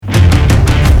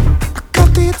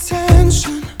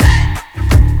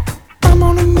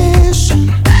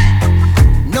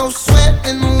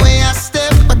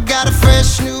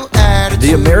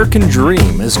American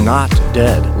dream is not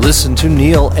dead. Listen to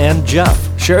Neil and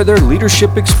Jeff share their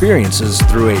leadership experiences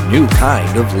through a new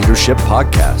kind of leadership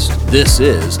podcast. This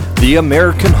is The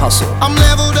American Hustle. I'm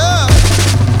leveled up,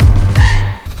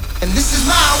 and this is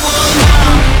my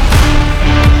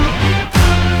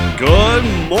world. Good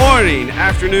morning,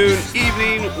 afternoon,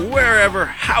 evening, wherever,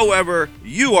 however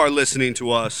you are listening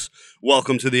to us.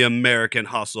 Welcome to The American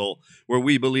Hustle, where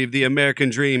we believe the American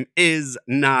dream is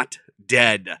not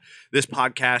dead. This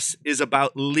podcast is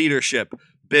about leadership,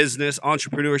 business,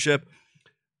 entrepreneurship,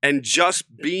 and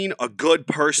just being a good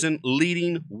person,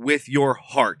 leading with your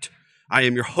heart. I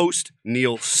am your host,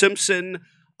 Neil Simpson,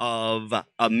 of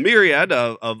a myriad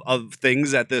of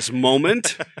things at this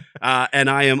moment. And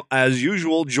I am, as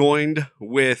usual, joined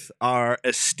with our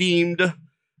esteemed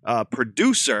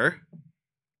producer,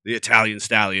 the Italian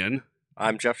Stallion.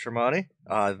 I'm Jeff Shermani,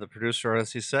 the producer,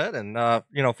 as he said. And,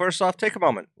 first off, take a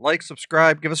moment. Like,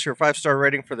 subscribe, give us your 5-star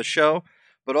rating for the show.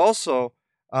 But also,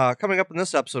 coming up in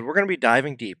this episode, we're going to be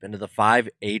diving deep into the 5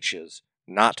 H's,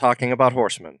 not talking about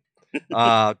horsemen.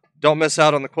 Don't miss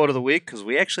out on the quote of the week, because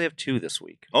we actually have 2 this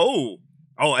week.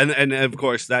 And of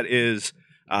course, that is,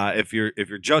 if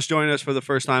you're just joining us for the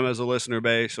first time as a listener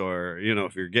base, or,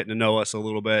 if you're getting to know us a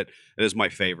little bit, it is my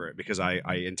favorite, because I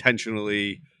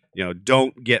intentionally...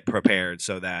 don't get prepared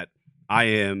so that I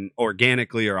am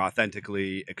organically or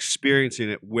authentically experiencing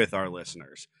it with our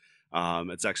listeners.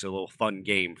 It's actually a little fun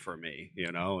game for me,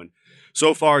 and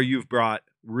so far you've brought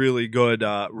really good,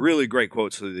 really great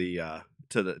quotes to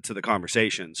the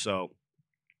conversation. So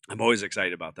I'm always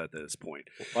excited about that at this point.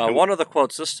 Well, one of the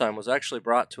quotes this time was actually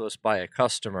brought to us by a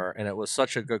customer, and it was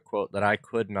such a good quote that I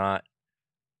could not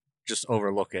just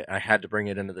overlook it. I had to bring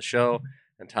it into the show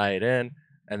and tie it in.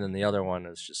 And then the other one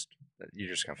is just, you're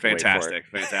just going to fantastic.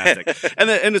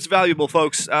 And it's valuable,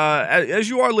 folks, as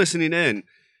you are listening in,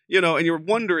 and you're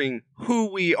wondering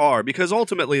who we are, because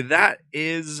ultimately that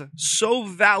is so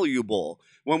valuable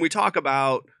when we talk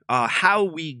about how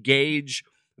we gauge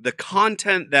the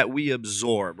content that we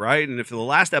absorb, right? And if in the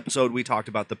last episode we talked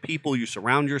about the people you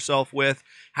surround yourself with,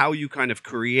 how you kind of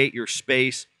create your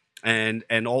space, and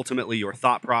ultimately your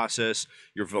thought process,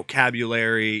 your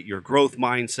vocabulary, your growth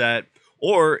mindset,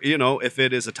 or, if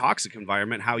it is a toxic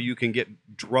environment, how you can get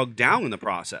drugged down in the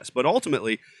process. But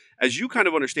ultimately, as you kind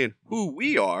of understand who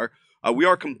we are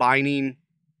combining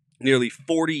nearly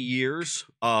 40 years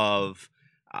of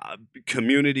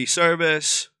community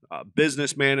service,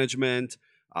 business management,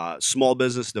 small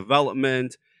business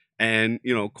development, and,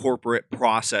 corporate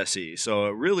processes.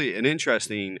 So really an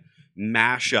interesting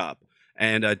mashup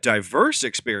and a diverse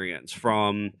experience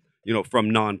from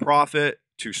nonprofit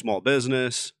to small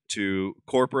business to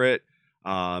corporate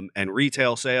and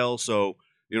retail sales. So,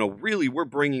 really we're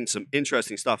bringing some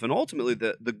interesting stuff. And ultimately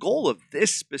the goal of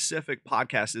this specific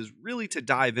podcast is really to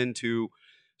dive into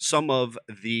some of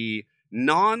the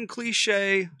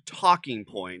non-cliche talking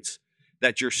points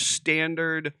that your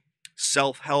standard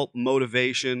self-help,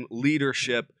 motivation,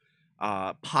 leadership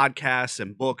podcasts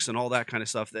and books and all that kind of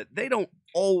stuff that they don't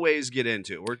always get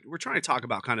into. We're trying to talk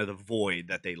about kind of the void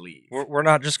that they leave. We're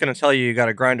not just going to tell you got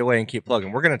to grind away and keep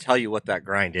plugging. We're going to tell you what that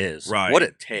grind is, right? What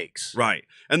it takes, right?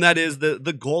 And that is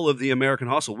the goal of the American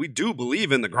Hustle. We do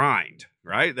believe in the grind,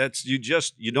 right? That's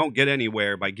you don't get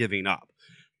anywhere by giving up.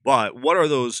 But what are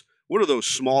those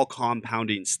small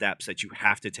compounding steps that you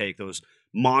have to take? Those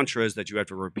mantras that you have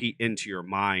to repeat into your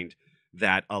mind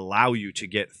that allow you to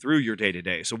get through your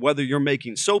day-to-day. So whether you're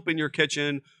making soap in your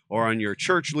kitchen or on your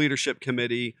church leadership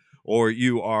committee, or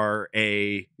you are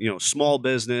a small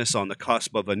business on the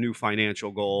cusp of a new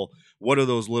financial goal, what are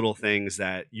those little things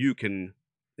that you can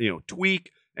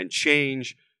tweak and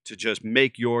change to just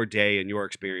make your day and your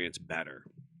experience better?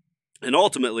 And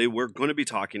ultimately, we're going to be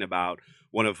talking about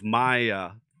one of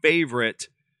my favorite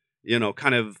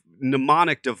kind of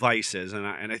mnemonic devices, and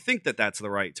I think that's the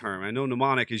right term. I know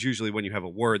mnemonic is usually when you have a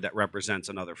word that represents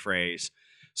another phrase,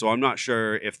 so I'm not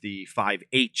sure if the 5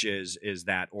 H's is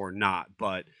that or not,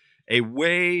 but a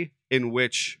way in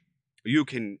which you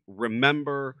can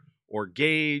remember or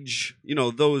gauge,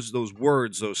 those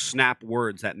words, those snap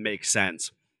words that make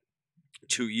sense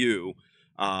to you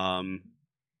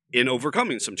in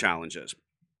overcoming some challenges,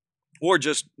 or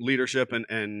just leadership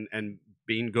and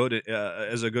being good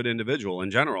as a good individual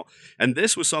in general. And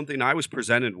this was something I was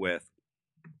presented with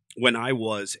when I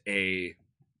was a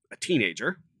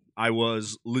teenager. I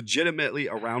was legitimately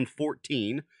around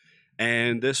 14,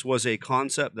 and this was a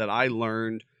concept that I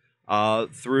learned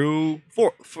through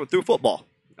football.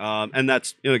 And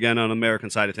that's, again, on the American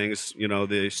side of things,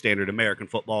 the standard American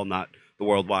football, not the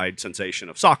worldwide sensation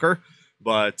of soccer.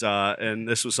 But and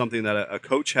this was something that a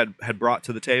coach had brought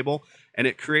to the table, And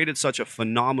it created such a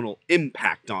phenomenal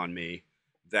impact on me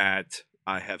that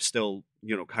I have still,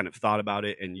 kind of thought about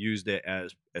it and used it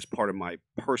as part of my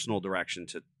personal direction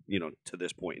to, to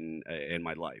this point in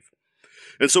my life.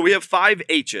 And so we have 5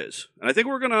 H's, and I think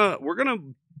we're gonna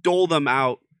dole them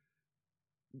out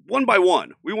one by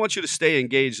one. We want you to stay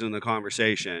engaged in the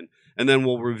conversation, and then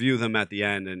we'll review them at the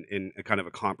end in a kind of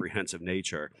a comprehensive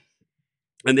nature.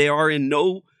 And they are in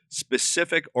no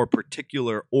specific or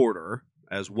particular order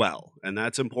as well. And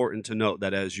that's important to note,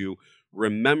 that as you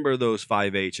remember those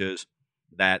 5 H's,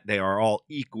 that they are all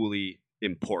equally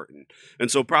important. And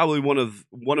so probably one of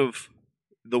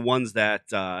the ones that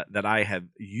I have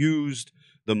used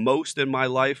the most in my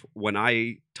life when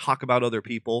I talk about other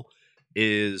people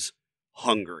is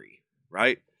hungry,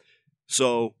 right?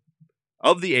 So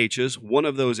of the H's, one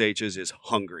of those H's is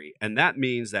hungry. And that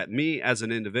means that me as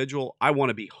an individual, I want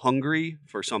to be hungry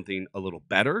for something a little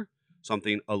better,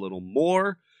 something a little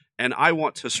more, and I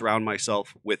want to surround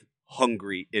myself with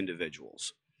hungry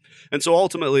individuals. And so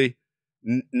ultimately,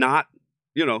 not,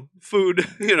 food,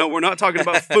 we're not talking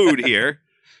about food here.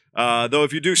 Though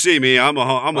if you do see me, I'm a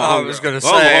hungry, I was going to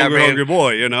say, hungry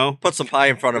boy, Put some pie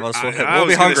in front of us. We'll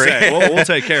be hungry. We'll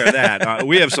take care of that.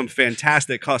 We have some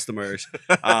fantastic customers,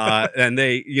 and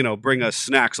they, bring us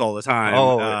snacks all the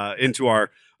time into our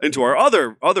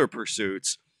other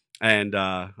pursuits, and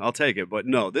I'll take it. But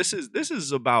no, this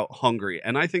is about hungry,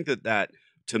 and I think that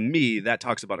to me that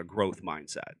talks about a growth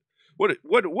mindset. What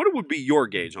would be your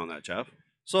gauge on that, Jeff?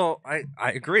 So I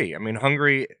agree. I mean,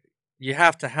 hungry. You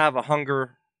have to have a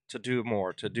hunger to do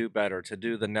more, to do better, to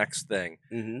do the next thing.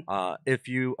 Mm-hmm. If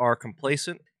you are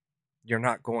complacent, you're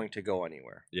not going to go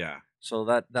anywhere. Yeah. So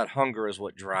that hunger is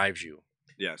what drives you.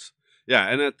 Yes. Yeah,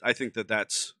 and I think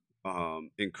that's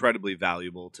incredibly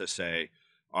valuable to say.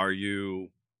 Are you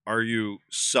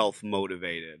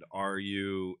self-motivated? Are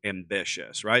you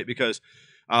ambitious? Right? Because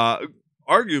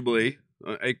arguably,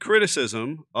 a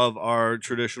criticism of our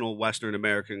traditional Western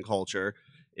American culture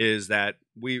is that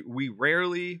we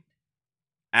rarely,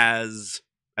 as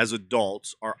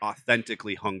adults, are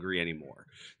authentically hungry anymore.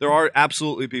 There are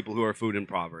absolutely people who are food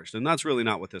impoverished, and that's really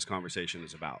not what this conversation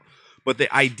is about. But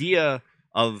the idea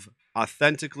of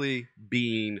authentically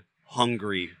being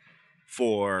hungry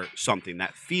for something,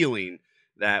 that feeling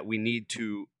that we need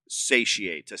to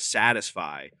satiate, to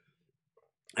satisfy.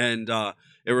 And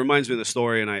it reminds me of the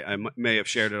story, and I may have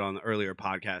shared it on the earlier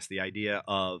podcast, the idea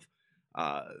of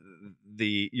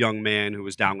the young man who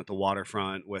was down at the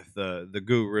waterfront with the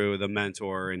guru, the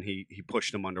mentor, and he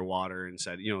pushed him underwater and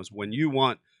said, it's when you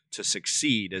want to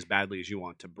succeed as badly as you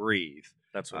want to breathe,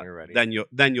 that's when you're ready.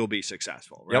 Then you'll be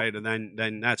successful, right? Yep. And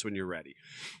then that's when you're ready.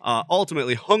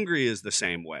 Ultimately, hungry is the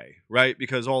same way, right?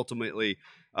 Because ultimately,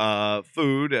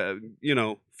 food,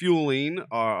 fueling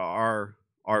our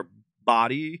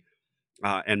body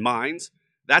and minds,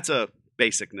 that's a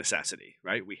basic necessity,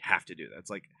 right? We have to do that. It's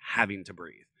like having to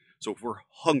breathe. So if we're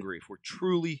hungry, if we're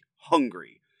truly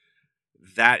hungry,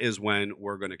 that is when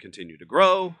we're going to continue to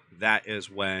grow. That is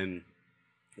when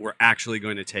we're actually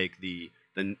going to take the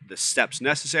steps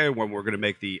necessary, when we're going to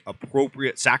make the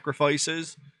appropriate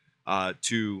sacrifices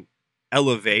to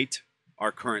elevate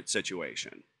our current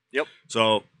situation. Yep.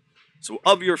 So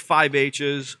of your 5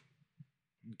 H's,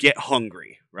 get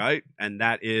hungry, right? And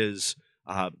that is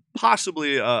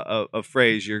possibly a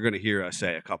phrase you're going to hear us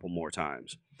say a couple more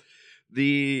times.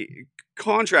 The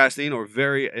contrasting, or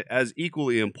as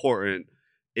equally important,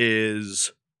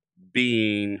 is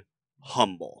being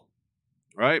humble,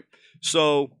 right?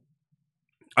 So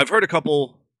I've heard a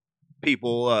couple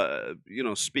people,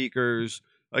 speakers,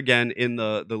 again, in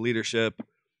the leadership,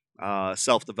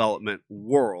 self-development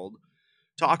world,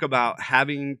 talk about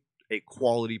having a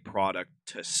quality product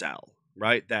to sell,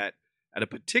 right? That at a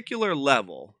particular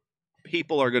level,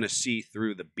 people are going to see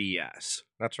through the BS.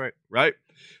 That's right. Right?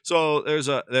 So there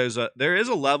is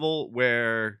a level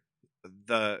where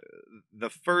the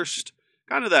first,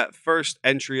 kind of that first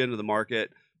entry into the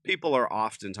market, people are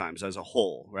oftentimes, as a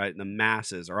whole, right, and the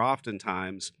masses are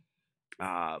oftentimes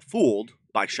fooled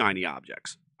by shiny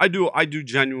objects. I do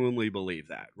genuinely believe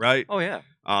that, right? Oh yeah.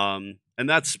 And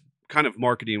that's kind of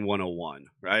marketing 101,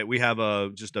 right? We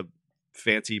have just a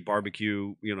fancy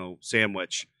barbecue,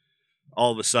 sandwich.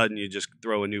 All of a sudden, you just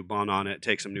throw a new bun on it,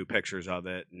 take some new pictures of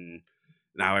it, and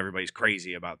now everybody's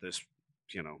crazy about this,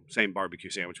 same barbecue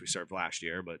sandwich we served last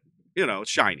year, but it's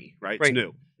shiny, right? It's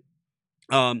new.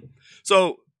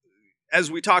 So as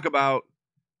we talk about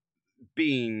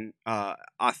being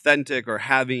authentic or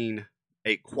having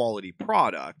a quality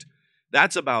product,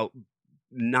 that's about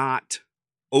not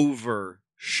over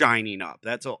shining up.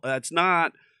 That's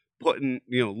not putting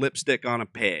lipstick on a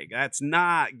pig. That's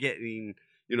not getting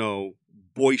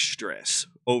boisterous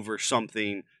over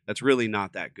something that's really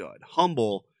not that good.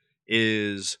 Humble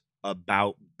is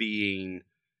about being,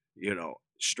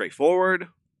 straightforward.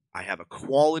 I have a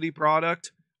quality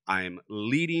product. I'm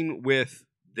leading with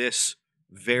this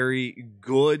very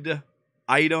good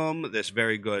item, this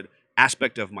very good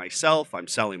aspect of myself. I'm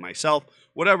selling myself,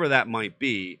 whatever that might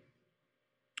be.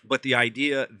 But the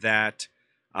idea that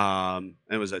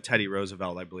it was a Teddy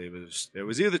Roosevelt, I believe it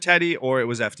was either Teddy or it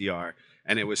was FDR,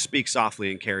 and it was speak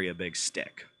softly and carry a big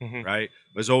stick. Right?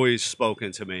 It was always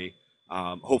spoken to me.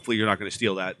 Hopefully, you're not going to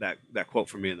steal that quote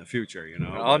from me in the future.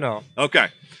 Oh, no. Okay.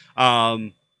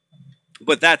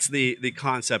 But that's the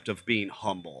concept of being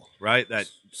humble, right? That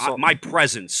my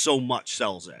presence so much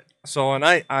sells it. So, and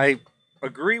I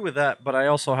agree with that, but I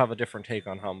also have a different take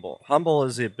on humble. Humble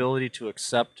is the ability to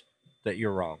accept that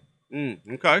you're wrong.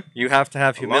 Okay. You have to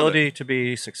have humility to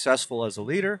be successful as a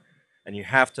leader, and you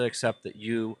have to accept that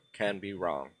you can be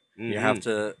wrong. You have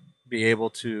to be able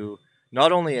to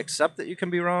not only accept that you can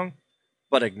be wrong,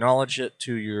 but acknowledge it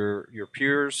to your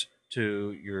peers,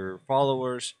 to your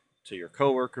followers, to your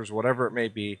coworkers, whatever it may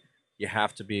be. You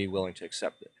have to be willing to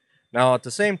accept it. Now, at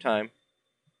the same time,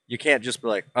 you can't just be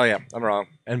like, oh yeah, I'm wrong,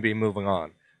 and be moving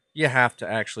on. You have to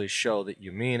actually show that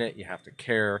you mean it, you have to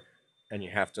care, and you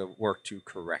have to work to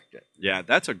correct it. Yeah,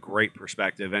 that's a great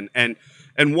perspective, and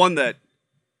one that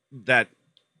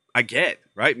I get,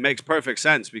 right? Makes perfect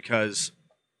sense, because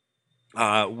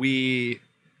I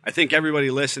think everybody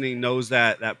listening knows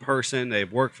that person.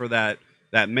 They've worked for that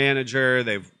manager,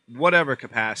 they've whatever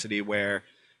capacity where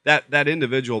that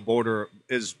individual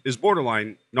is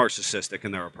borderline narcissistic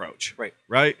in their approach.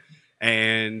 Right?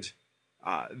 And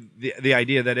the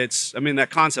idea that that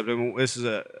concept, this is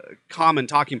a common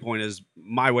talking point, is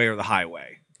my way or the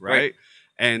highway, right?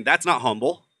 And that's not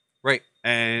humble. Right.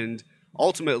 And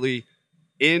ultimately,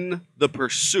 in the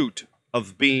pursuit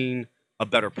of being a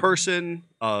better person,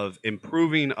 of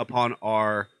improving upon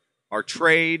our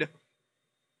trade,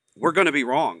 we're going to be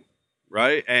wrong,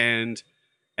 right? And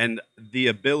the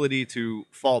ability to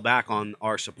fall back on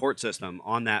our support system,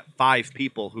 on that 5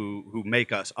 people who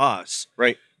make us,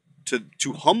 right?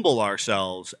 To humble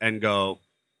ourselves and go,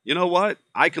 you know what?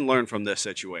 I can learn from this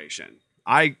situation.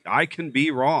 I can be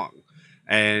wrong,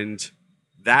 and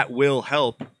that will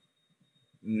help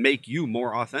make you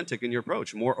more authentic in your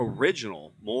approach, more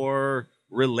original, more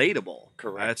relatable.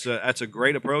 Correct. That's a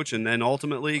great approach, and then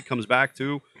ultimately comes back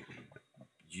to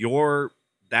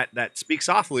that speak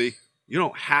softly. You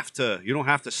don't have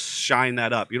to shine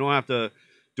that up. You don't have to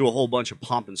do a whole bunch of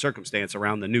pomp and circumstance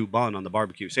around the new bun on the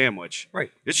barbecue sandwich.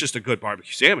 Right. It's just a good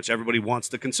barbecue sandwich. Everybody wants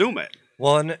to consume it.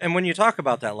 Well, and when you talk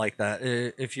about that like that,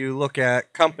 if you look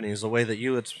at companies the way that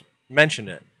you had mentioned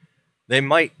it, they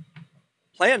might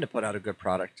plan to put out a good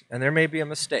product, and there may be a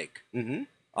mistake.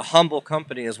 A humble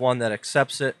company is one that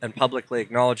accepts it and publicly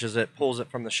acknowledges it, pulls it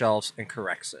from the shelves, and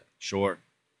corrects it. Sure.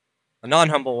 A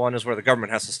non-humble one is where the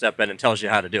government has to step in and tells you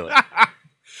how to do it.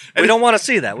 We don't want to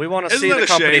see that. We want to see the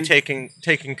company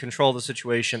taking control of the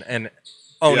situation and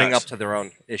owning up to their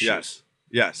own issues.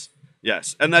 Yes,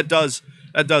 and that does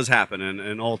happen,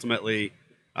 and ultimately,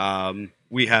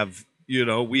 we have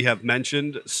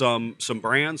mentioned some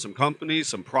brands, some companies,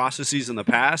 some processes in the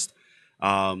past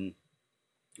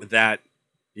that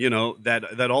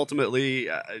ultimately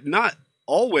not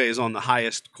always on the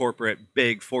highest corporate,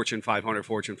 big Fortune 500,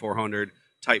 Fortune 400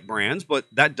 type brands, but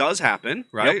that does happen,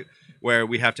 right? Yep. Where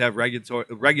we have to have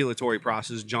regulatory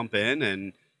process jump in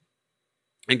and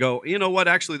go, you know what?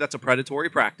 Actually, that's a predatory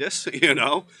practice.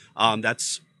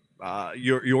 That's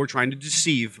you're trying to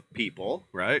deceive people,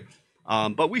 right?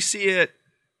 But we see it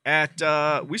at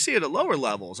lower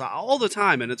levels all the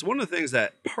time, and it's one of the things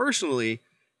that personally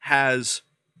has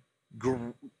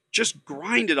just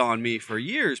grinded on me for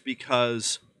years,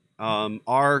 because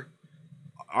our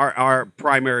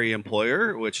primary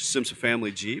employer, which is Simpson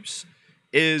Family Jeeps,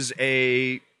 is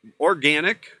a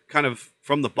organic, kind of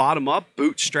from the bottom up,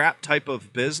 bootstrap type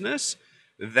of business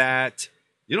that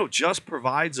just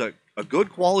provides a good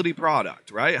quality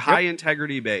product, right? Yep. High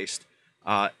integrity based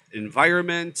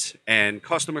environment and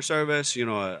customer service,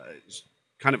 a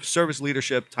kind of service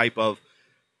leadership type of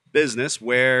business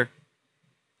where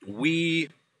we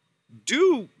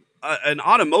do an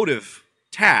automotive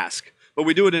task, but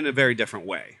we do it in a very different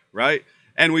way, right?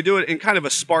 And we do it in kind of a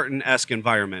Spartan-esque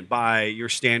environment by your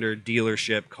standard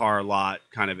dealership car lot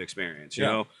kind of experience. You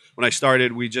know, when I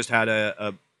started, we just had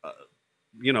a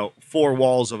 4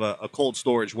 walls of a cold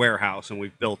storage warehouse, and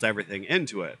we've built everything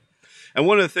into it. And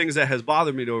one of the things that has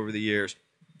bothered me over the years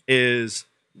is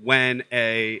when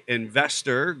a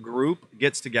investor group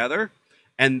gets together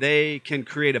and they can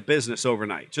create a business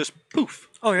overnight, just poof.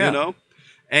 Oh yeah.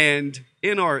 And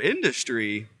in our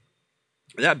industry,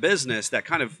 that business that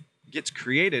kind of gets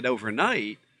created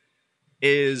overnight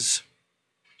is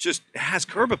just has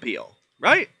curb appeal,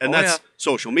 right? And that's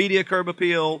social media curb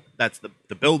appeal. That's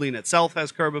the building itself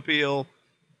has curb appeal,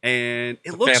 and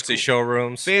it looks fancy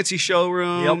showrooms. Fancy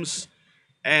showrooms. Yep.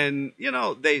 And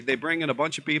they bring in a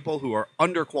bunch of people who are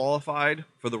underqualified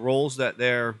for the roles that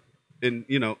they're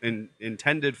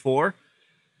intended for.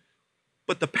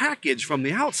 But the package from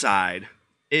the outside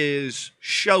is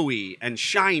showy and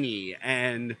shiny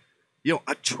and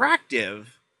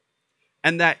attractive,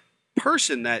 and that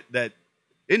person, that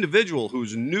individual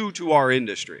who's new to our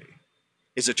industry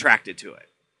is attracted to it,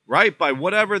 right? By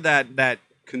whatever that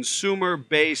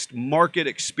consumer-based market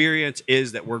experience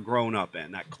is that we're grown up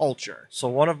in, that culture. So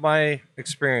one of my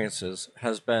experiences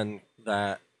has been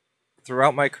that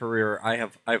throughout my career,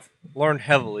 I've learned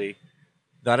heavily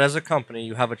that as a company,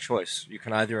 you have a choice. You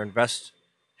can either invest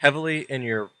heavily in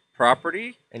your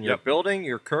property and your building,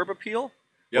 your curb appeal,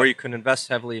 or you can invest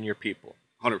heavily in your people.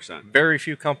 100%. Very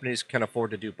few companies can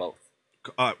afford to do both.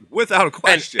 Without a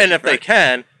question. And if they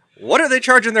can, what are they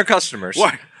charging their customers?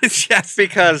 What? Yes.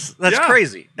 Because that's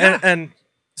crazy. Yeah. And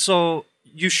so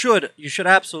you should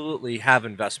absolutely have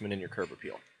investment in your curb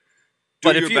appeal.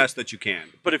 Do your best that you can.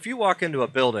 But if you walk into a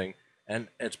building and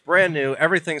it's brand new,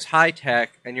 everything's high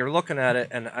tech, and you're looking at it,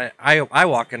 and I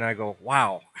walk in and I go,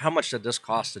 wow, how much did this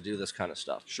cost to do this kind of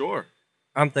stuff? Sure.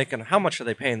 I'm thinking, how much are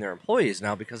they paying their employees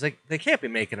now? Because they can't be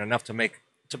making enough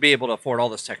to be able to afford all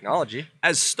this technology.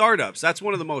 As startups, that's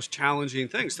one of the most challenging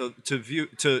things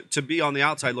to be on the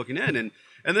outside looking in,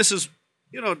 and this is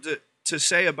to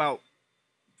say about,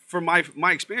 from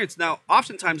my experience. Now,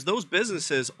 oftentimes those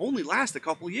businesses only last a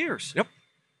couple years. Yep.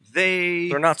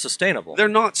 They're not sustainable. They're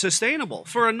not sustainable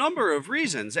for a number of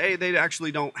reasons. They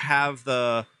actually don't have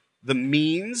the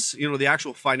means, the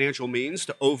actual financial means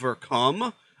to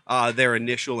overcome their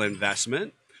initial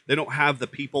investment. They don't have the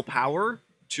people power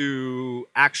to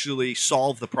actually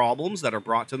solve the problems that are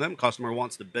brought to them. Customer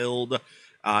wants to build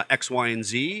X, Y, and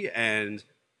Z, and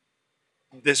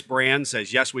this brand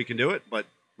says, yes, we can do it, but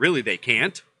really they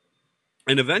can't.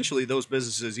 And eventually those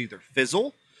businesses either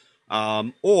fizzle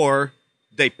or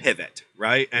they pivot,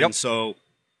 right? And so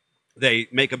they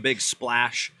make a big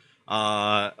splash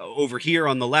over here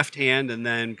on the left hand, and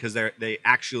then because they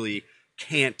actually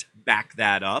can't back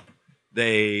that up,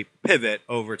 they pivot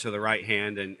over to the right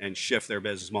hand and shift their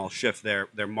business model, shift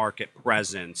their market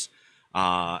presence,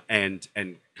 and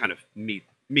kind of meet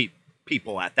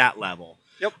people at that level.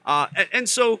 Yep. And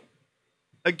so,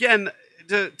 again,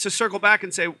 to circle back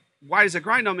and say, why does it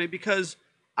grind on me? Because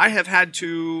I have had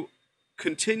to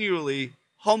continually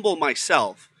humble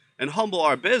myself and humble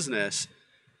our business,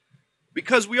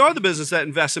 because we are the business that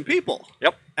invests in people.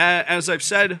 Yep. As I've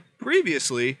said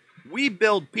previously, we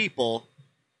build people,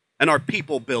 and our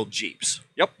people build Jeeps.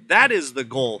 Yep. That is the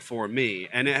goal for me,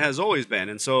 and it has always been.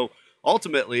 And so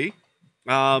ultimately,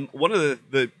 one of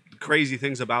the crazy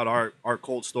things about our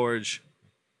cold storage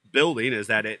building is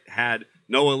that it had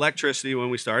no electricity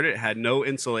when we started. It had no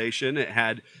insulation. It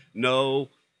had no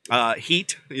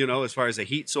heat, as far as a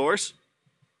heat source.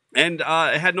 And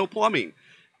it had no plumbing.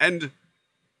 And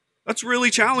that's really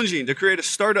challenging to create a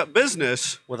startup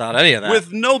business without any of that,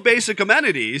 with no basic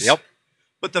amenities. Yep.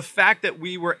 But the fact that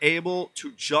we were able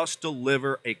to just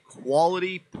deliver a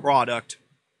quality product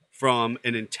from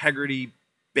an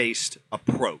integrity-based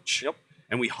approach. Yep.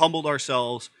 And we humbled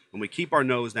ourselves, and we keep our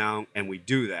nose down, and we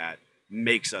do that,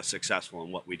 makes us successful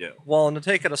in what we do. Well, and to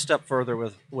take it a step further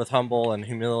with humble and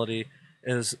humility,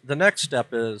 is the next step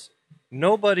is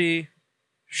nobody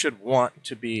should want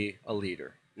to be a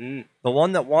leader. The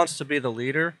one that wants to be the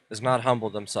leader is not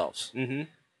humble themselves. Mm-hmm.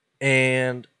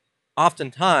 And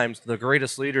oftentimes, the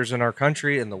greatest leaders in our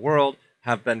country, in the world,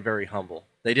 have been very humble.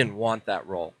 They didn't want that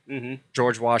role. Mm-hmm.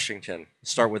 George Washington,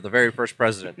 start with the very first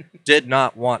president, did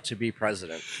not want to be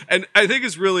president. And I think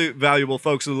it's really valuable,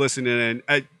 folks who are listening,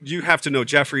 and you have to know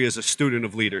Jeffrey is a student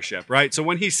of leadership, right? So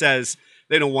when he says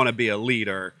they don't want to be a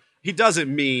leader, he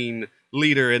doesn't mean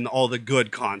leader in all the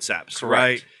good concepts, Correct.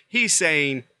 Right? He's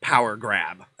saying power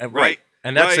grab, right?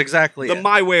 And that's exactly the it.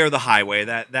 my way or the highway,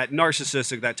 that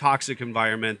narcissistic, that toxic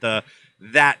environment,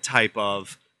 that type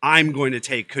of I'm going to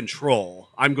take control.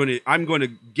 I'm going to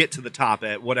get to the top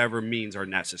at whatever means are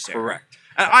necessary. Correct.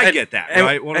 I get that,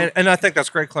 right? And I think that's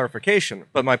great clarification.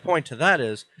 But my point to that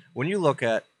is, when you look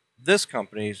at this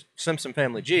company's Simpson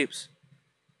Family Jeeps,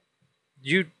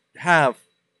 you have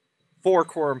 4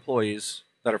 core employees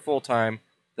that are full-time,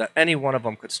 that any one of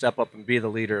them could step up and be the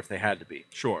leader if they had to be.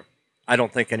 Sure. I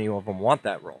don't think any of them want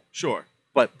that role. Sure.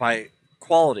 But by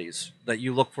qualities that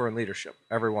you look for in leadership,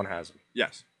 everyone has them.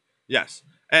 Yes.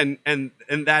 and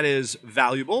that is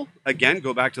valuable. Again,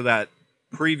 go back to that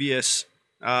previous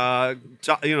that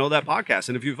podcast,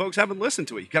 and if you folks haven't listened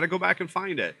to it, you got to go back and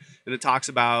find it. And it talks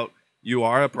about you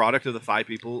are a product of the 5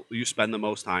 people you spend the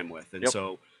most time with, and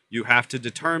so you have to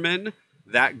determine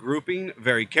that grouping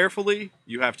very carefully.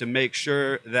 You have to make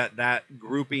sure that that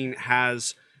grouping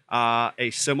has a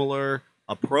similar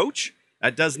approach.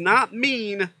 That does not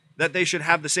mean that they should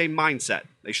have the same mindset.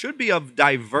 They should be of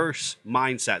diverse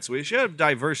mindsets. We should have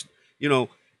diverse,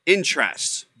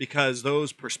 interests, because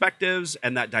those perspectives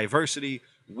and that diversity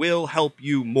will help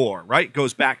you more, right?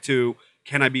 Goes back to,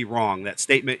 can I be wrong? That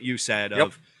statement you said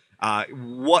of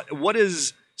what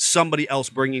is somebody else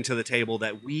bringing to the table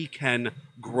that we can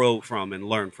grow from and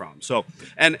learn from. So,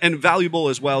 and valuable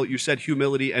as well. You said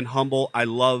humility and humble. I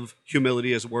love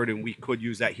humility as a word, and we could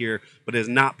use that here, but it is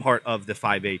not part of the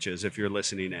 5 H's if you're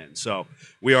listening in. So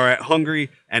we are at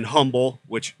hungry and humble,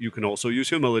 which you can also use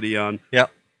humility on.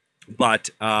 Yep.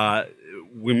 But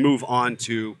we move on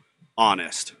to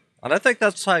honest. And I think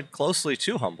that's tied closely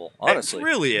to humble, honestly. It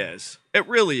really is. It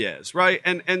really is, right?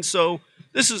 And so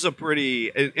this is a pretty,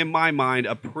 in my mind,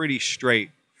 a pretty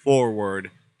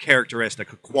straightforward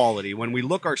characteristic, a quality when we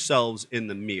look ourselves in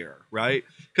the mirror, right?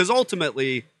 Because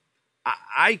ultimately,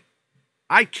 I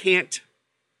can't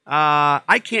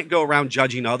go around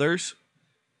judging others.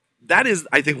 That is,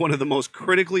 I think, one of the most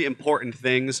critically important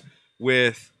things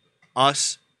with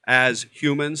us as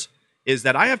humans, is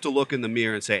that I have to look in the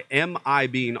mirror and say, am I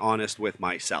being honest with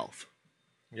myself?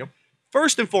 Yep.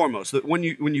 First and foremost, that when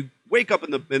you wake up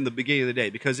in the beginning of the day,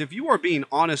 because if you are being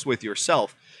honest with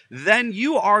yourself, then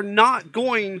you are not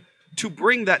going to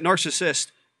bring that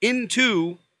narcissist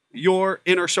into your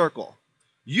inner circle.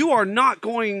 You are not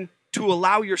going to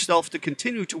allow yourself to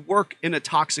continue to work in a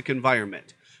toxic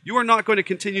environment. You are not going to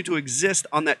continue to exist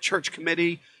on that church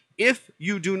committee if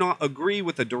you do not agree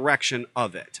with the direction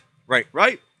of it.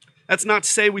 Right? That's not to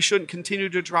say we shouldn't continue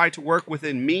to try to work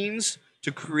within means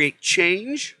to create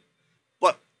change,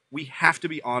 but we have to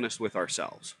be honest with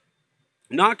ourselves.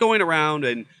 Not going around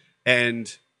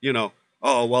and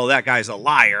oh, well, that guy's a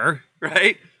liar,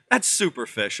 right? That's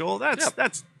superficial. That's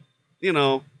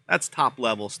top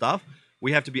level stuff.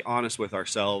 We have to be honest with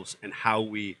ourselves and how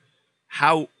we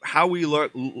are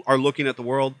looking at the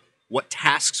world, what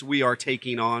tasks we are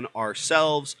taking on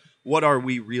ourselves, what are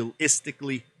we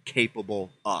realistically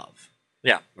capable of.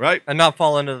 Yeah. Right? And not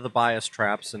fall into the bias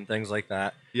traps and things like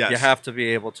that. Yes. You have to be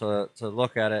able to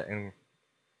look at it and,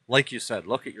 like you said,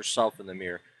 look at yourself in the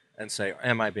mirror and say,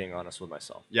 am I being honest with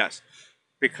myself? Yes.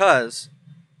 Because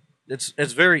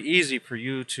it's very easy for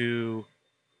you to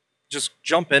just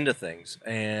jump into things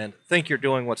and think you're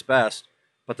doing what's best,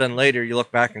 but then later you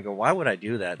look back and go, why would I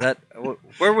do that?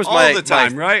 Where was all the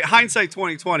time, right? Hindsight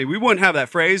 2020. We wouldn't have that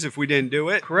phrase if we didn't do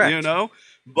it. Correct.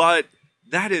 But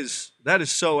that is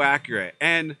so accurate.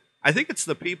 And I think it's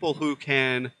the people who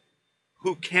can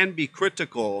be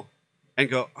critical and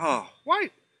go, oh, why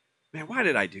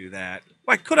did I do that?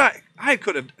 Why could I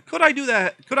do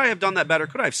that? Could I have done that better?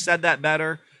 Could I have said that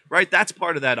better? Right? That's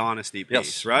part of that honesty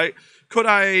piece, yes. Right? Could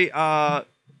I,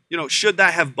 should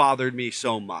that have bothered me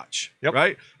so much? Yep.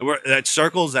 Right? That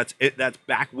circles. That's it. That's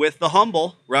back with the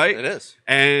humble, right? It is.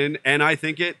 And I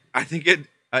think it.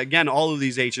 Again, all of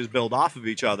these H's build off of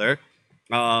each other,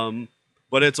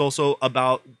 but it's also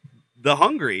about the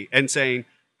hungry and saying,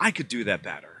 I could do that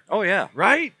better. Oh yeah.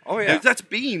 Right? Oh yeah. That's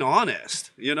being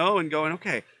honest, and going,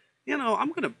 okay,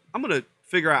 I'm gonna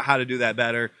figure out how to do that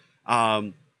better.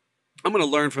 I'm going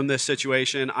to learn from this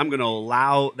situation. I'm going to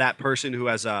allow that person who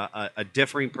has a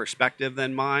differing perspective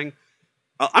than mine,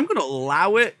 I'm going to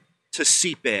allow it to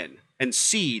seep in and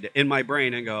seed in my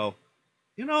brain and go,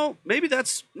 maybe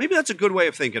that's a good way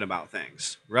of thinking about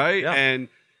things, right? Yeah.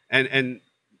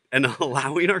 And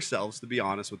allowing ourselves to be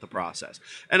honest with the process.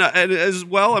 And as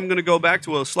well, I'm going to go back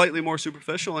to a slightly more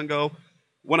superficial and go,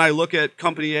 when I look at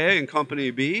company A and company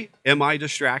B, am I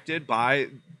distracted by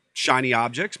shiny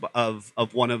objects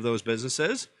of one of those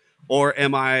businesses, or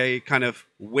am I kind of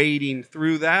wading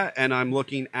through that and I'm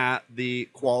looking at the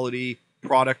quality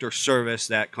product or service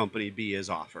that company B is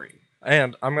offering?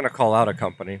 And I'm going to call out a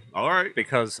company. All right.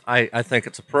 Because I think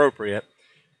it's appropriate.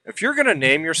 If you're going to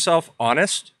name yourself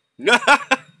Honest,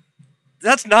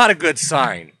 that's not a good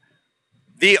sign.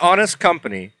 The Honest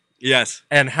Company. Yes.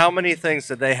 And how many things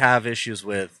did they have issues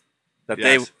with that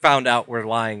they found out we're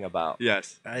lying about?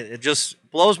 Yes. It just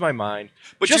blows my mind.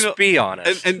 But just be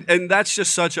honest. And that's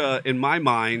just such a, in my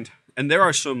mind, and there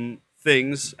are some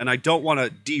things, and I don't want to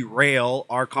derail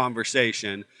our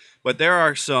conversation, but there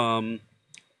are some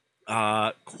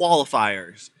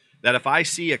qualifiers that if I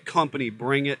see a company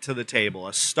bring it to the table,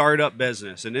 a startup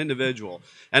business, an individual,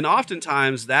 and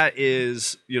oftentimes that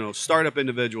is, startup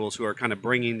individuals who are kind of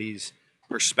bringing these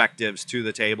perspectives to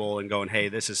the table and going, hey,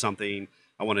 this is something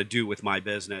I want to do with my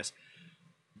business.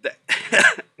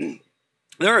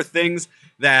 There are things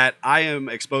that I am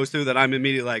exposed to that I'm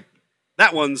immediately like,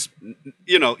 that one's,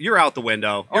 you're out the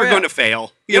window. You're going to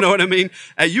fail. You know what I mean?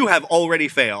 You have already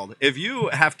failed. If you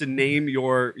have to name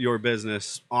your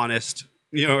business Honest,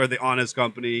 or the Honest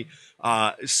Company,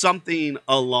 something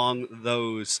along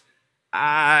those,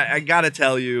 I got to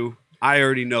tell you, I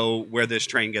already know where this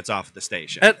train gets off at the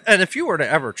station. And if you were to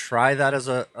ever try that as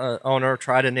a owner,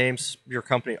 try to name your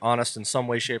company Honest in some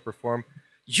way, shape, or form,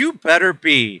 you better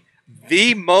be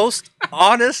the most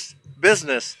honest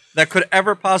business that could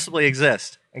ever possibly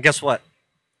exist. And guess what?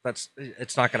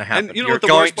 It's not going to happen. And you know what the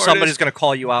worst part somebody's is? going to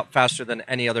call you out faster than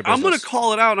any other business. I'm going to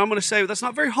call it out, and I'm going to say that's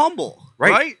not very humble,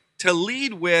 right? To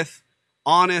lead with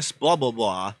honest, blah, blah,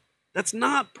 blah, that's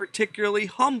not particularly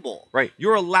humble. Right.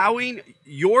 You're allowing,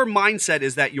 your mindset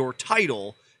is that your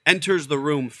title enters the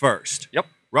room first. Yep.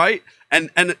 Right?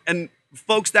 And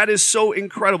folks, that is so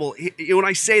incredible. When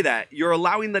I say that, you're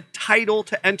allowing the title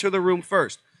to enter the room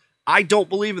first. I don't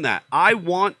believe in that. I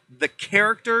want the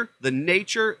character, the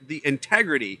nature, the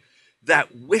integrity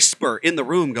that whisper in the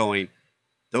room going,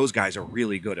 those guys are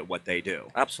really good at what they do.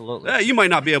 Absolutely. You might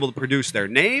not be able to produce their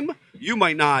name. You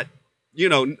might not,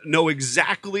 know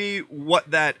exactly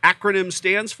what that acronym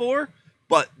stands for,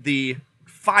 but the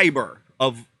fiber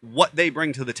of what they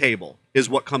bring to the table is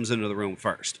what comes into the room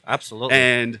first. Absolutely.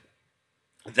 And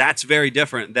that's very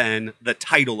different than the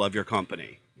title of your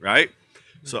company, right?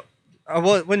 So,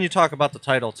 well, when you talk about the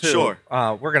title too, Sure.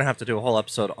 We're gonna have to do a whole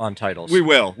episode on titles. we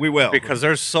will, because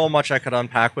there's so much I could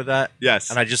unpack with that. Yes.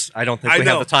 and I don't think we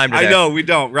have the time today. I know we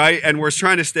don't, right? And we're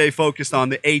trying to stay focused on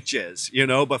the H's,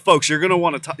 But folks, you're gonna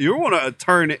want to you're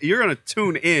gonna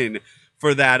tune in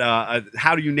for that.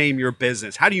 How do you name your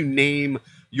business? How do you name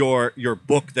your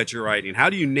book that you're writing? How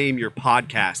do you name your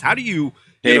podcast? How do you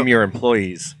Name your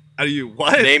employees. How do you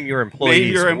what? Name your employees.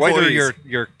 Name your employees. Whether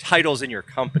your titles in your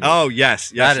company. Oh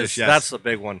yes. That's the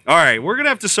big one. All right, we're gonna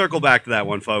have to circle back to that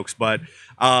one, folks. But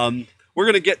we're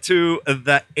gonna get to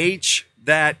the H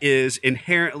that is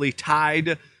inherently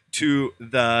tied to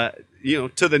the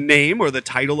to the name or the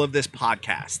title of this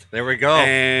podcast. There we go.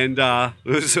 And it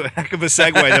was a heck of a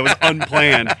segue that was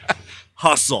unplanned.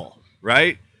 Hustle,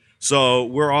 right? So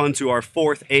we're on to our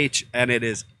fourth H, and it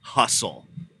is hustle.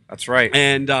 That's right.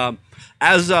 And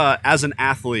as an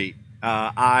athlete,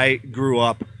 I grew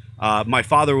up. My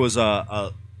father was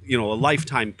a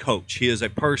lifetime coach. He is a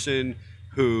person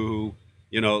who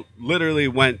literally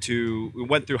went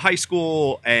through high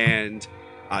school and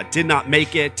did not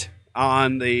make it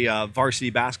on the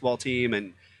varsity basketball team,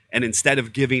 and instead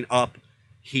of giving up,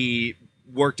 he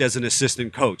worked as an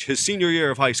assistant coach his senior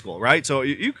year of high school. Right, so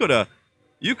you could have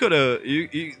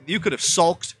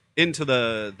sulked into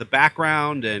the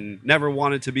background and never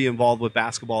wanted to be involved with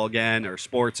basketball again or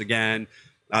sports again.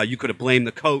 You could have blamed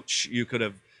the coach. You could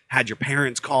have had your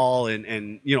parents call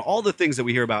and all the things that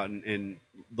we hear about in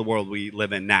the world we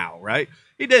live in now, right?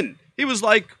 He didn't. He was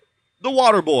like the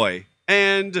water boy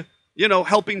and,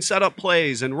 helping set up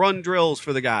plays and run drills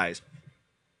for the guys.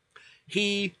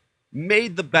 He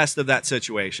made the best of that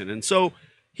situation. And so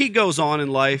he goes on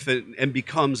in life and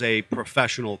becomes a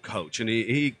professional coach, and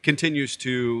he continues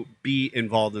to be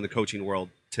involved in the coaching world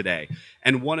today.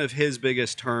 And one of his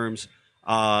biggest terms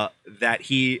that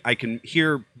I can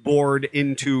hear bored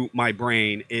into my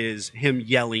brain is him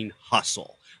yelling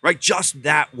hustle, right? Just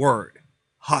that word,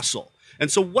 hustle.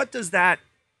 And so what does that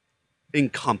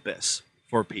encompass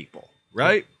for people,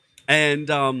 right?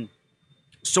 And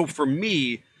so for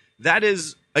me, that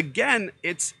is, again,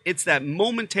 it's that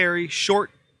momentary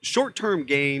short-term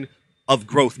gain of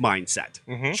growth mindset.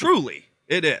 Mm-hmm. Truly,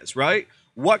 it is, right?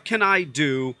 What can I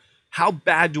do? How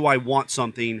bad do I want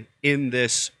something in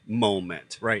this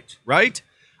moment? Right. Right?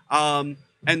 And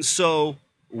so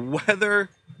whether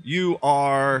you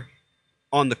are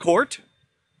on the court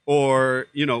or,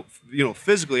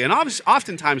 physically, and obviously,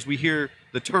 oftentimes we hear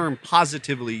the term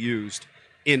positively used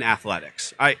in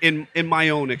athletics, in my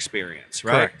own experience,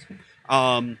 right?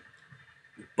 Correct.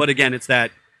 But again, it's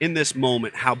that in this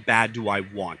moment, how bad do I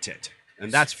want it?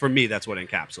 And that's, for me, that's what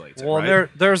encapsulates it. Well, right?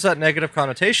 there's that negative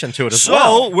connotation to it as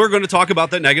well. So we're going to talk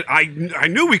about the negative. I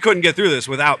knew we couldn't get through this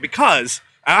because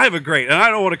I have a great, and I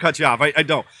don't want to cut you off. I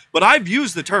don't. But I've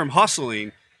used the term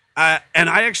hustling, and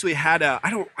I actually had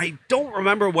I don't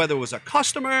remember whether it was a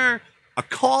customer, a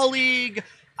colleague,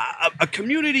 a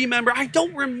community member. I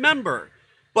don't remember.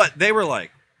 But they were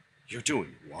like, "You're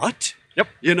doing what?" Yep.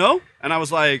 And I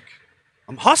was like,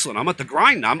 I'm hustling. I'm at the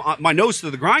grind. I'm my nose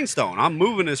to the grindstone. I'm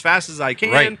moving as fast as I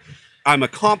can. Right. I'm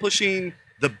accomplishing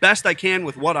the best I can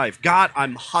with what I've got.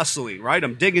 I'm hustling, right?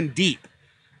 I'm digging deep.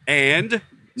 And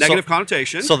negative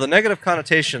connotation. So the negative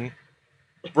connotation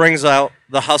brings out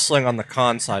the hustling on the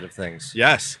con side of things.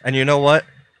 Yes. And you know what?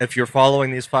 If you're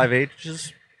following these 5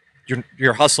 H's,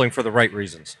 you're hustling for the right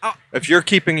reasons. Oh. If you're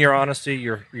keeping your honesty,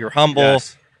 you're humble,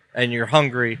 Yes. and you're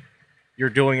hungry, you're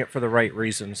doing it for the right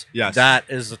reasons. Yes. That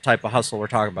is the type of hustle we're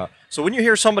talking about. So when you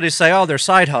hear somebody say, "Oh, their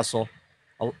side hustle,"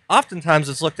 oftentimes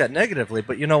it's looked at negatively.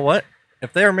 But you know what?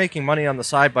 If they are making money on the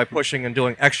side by pushing and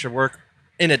doing extra work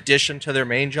in addition to their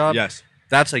main job, Yes.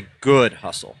 that's a good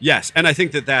hustle. Yes, and I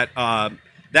think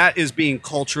that is being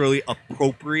culturally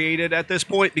appropriated at this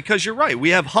point, because you're right. We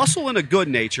have hustle and a good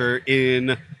nature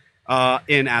in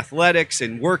athletics,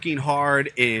 in working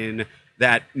hard, in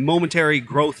that momentary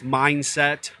growth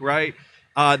mindset, right?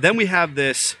 Then we have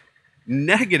this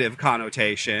negative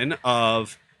connotation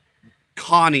of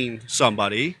conning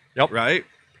somebody, Yep. right?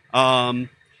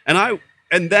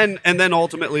 And then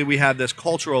ultimately we have this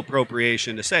cultural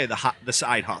appropriation to say the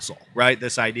side hustle, right?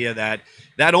 This idea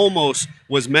that almost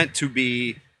was meant to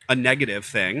be a negative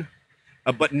thing,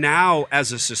 but now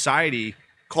as a society,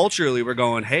 culturally, we're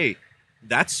going, hey,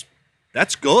 that's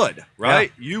good,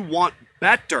 right? Yeah. You want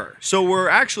better, so we're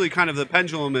actually kind of the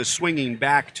pendulum is swinging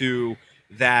back to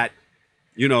that,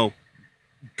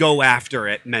 go after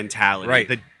it mentality,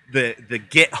 Right. The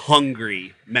get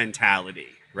hungry mentality,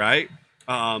 right?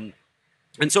 And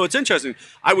so it's interesting.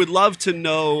 I would love to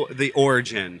know the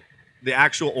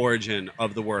actual origin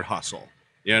of the word hustle,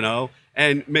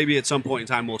 and maybe at some point in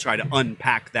time we'll try to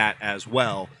unpack that as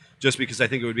well, just because I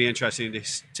think it would be interesting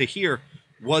to hear,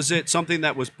 was it something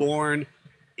that was born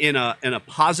in a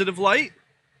positive light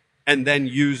and then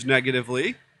used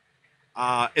negatively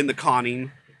in the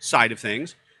conning side of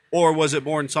things, or was it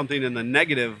born something in the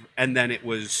negative and then it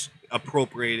was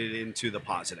appropriated into the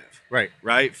positive?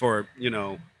 Right? For,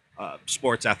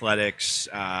 sports, athletics,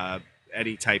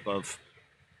 any type of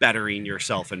bettering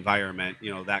yourself environment,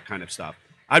 that kind of stuff.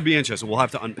 I'd be interested. We'll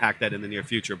have to unpack that in the near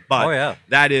future. But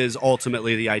that is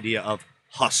ultimately the idea of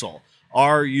hustle.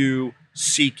 Are you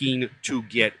seeking to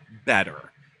get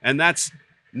better? And that's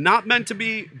not meant to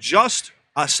be just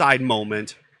a side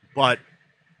moment, but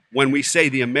when we say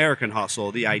the American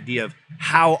hustle, the idea of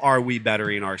how are we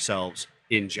bettering ourselves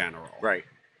in general. Right.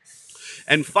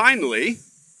 And finally,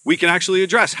 we can actually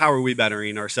address how are we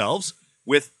bettering ourselves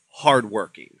with hard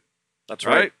working. That's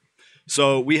right.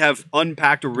 So we have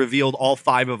unpacked or revealed all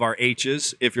 5 of our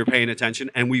H's, if you're paying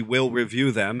attention, and we will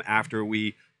review them after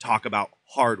we talk about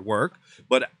hard work.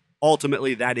 But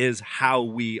ultimately, that is how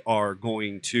we are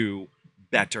going to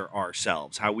better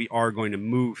ourselves, how we are going to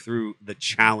move through the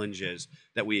challenges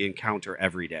that we encounter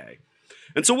every day.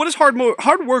 And so what does hard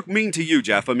work mean to you,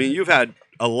 Jeff? I mean, you've had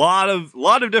a lot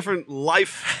of different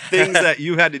life things that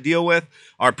you had to deal with,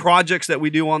 our projects that we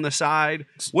do on the side.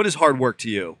 What is hard work to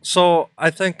you? So I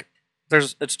think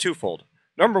it's twofold.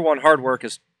 Number one, hard work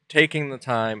is taking the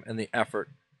time and the effort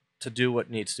to do what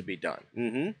needs to be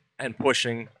done, and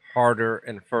pushing harder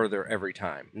and further every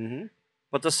time.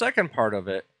 But the second part of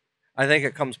it, I think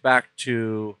it comes back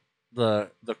to the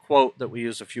quote that we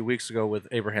used a few weeks ago with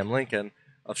Abraham Lincoln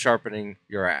of sharpening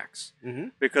your axe.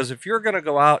 Because if you're going to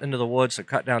go out into the woods and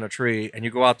cut down a tree, and you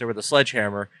go out there with a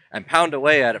sledgehammer and pound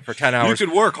away at it for 10 hours, you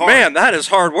could work hard. Man, that is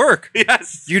hard work.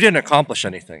 Yes. You didn't accomplish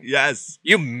anything. Yes.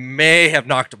 You may have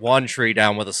knocked one tree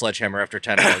down with a sledgehammer after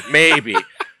 10 hours, maybe,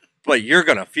 but you're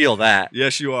going to feel that.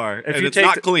 Yes, you are. If and you it's take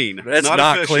not clean. It's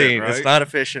not efficient, clean. right? It's not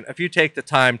efficient. If you take the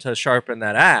time to sharpen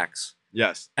that axe,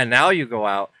 Yes. and now you go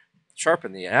out,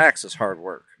 sharpen the axe is hard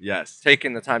work. Yes.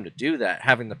 Taking the time to do that,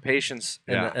 having the patience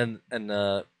and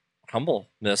the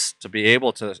humbleness to be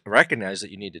able to recognize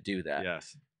that you need to do that,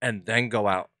 Yes. and then go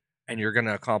out, and you're going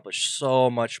to accomplish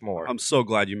so much more. I'm so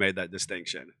glad you made that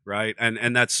distinction, right?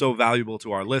 And that's so valuable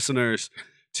to our listeners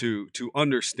to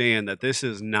understand that this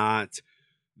is not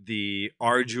the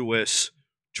arduous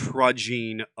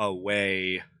trudging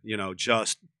away,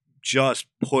 just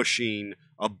pushing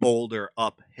a boulder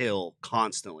uphill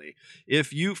constantly.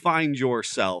 If you find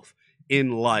yourself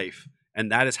in life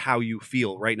and that is how you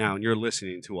feel right now and you're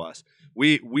listening to us,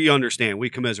 we understand,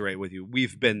 we commiserate with you.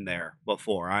 We've been there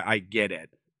before. I get it.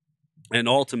 And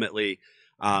ultimately,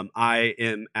 I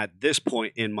am at this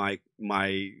point in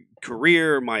my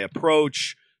career, my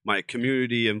approach, my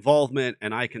community involvement,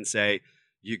 and I can say,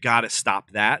 you got to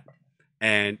stop that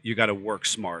and you got to work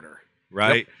smarter,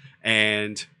 right? Yep.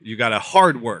 And you got to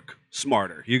hard work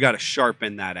smarter. You got to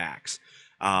sharpen that axe.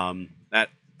 That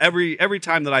every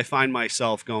time that I find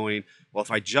myself going, well, if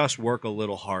I just work a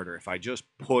little harder, if I just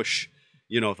push,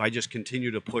 if I just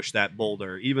continue to push that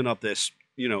boulder, even up this,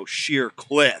 sheer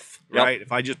cliff, Yep. right?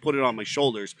 If I just put it on my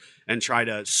shoulders and try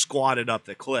to squat it up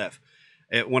the cliff,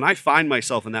 when I find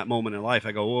myself in that moment in life,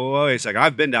 I go, whoa, wait a second,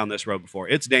 I've been down this road before.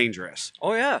 It's dangerous.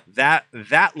 Oh yeah. That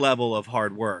level of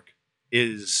hard work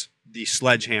is the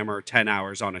sledgehammer 10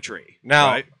 hours on a tree. Now,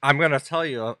 right? I'm going to tell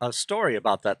you a story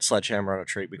about that sledgehammer on a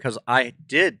tree because I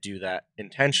did do that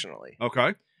intentionally.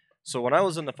 Okay. So when I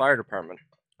was in the fire department,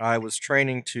 I was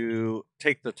training to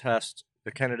take the test,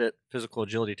 the candidate physical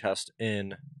agility test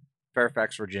in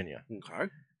Fairfax, Virginia. Okay.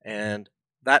 And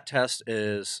that test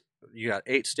is, you got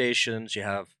 8 stations, you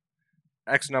have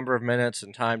X number of minutes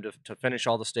and time to finish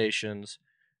all the stations.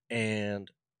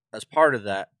 And as part of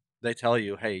that, they tell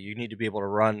you, hey, you need to be able to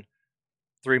run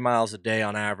 3 miles a day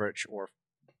on average, or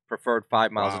preferred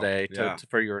 5 miles Wow, a day yeah.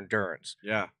 for your endurance.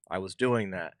 Yeah. I was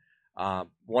doing that.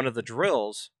 One of the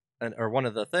drills, or one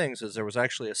of the things, is there was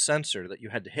actually a sensor that you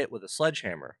had to hit with a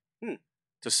sledgehammer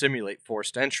to simulate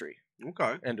forced entry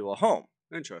Okay. into a home.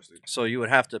 Interesting. So you would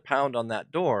have to pound on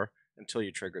that door until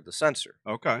you triggered the sensor.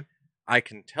 Okay. I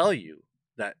can tell you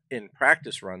that in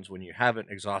practice runs, when you haven't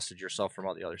exhausted yourself from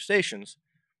all the other stations,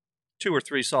 2 or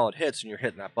 3 solid hits and you're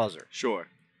hitting that buzzer. Sure.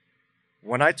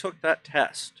 When I took that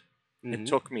test, Mhm. it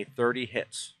took me 30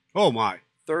 hits. Oh my.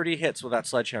 30 hits with that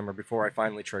sledgehammer before I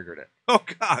finally triggered it. Oh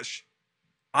gosh.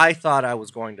 I thought I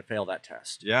was going to fail that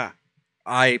test. Yeah.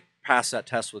 I passed that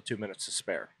test with 2 minutes to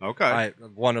spare. Okay.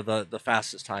 One of the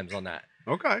fastest times on that.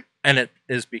 Okay. And it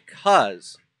is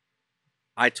because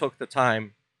I took the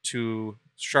time to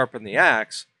sharpen the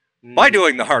axe by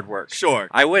doing the hard work. Sure.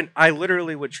 I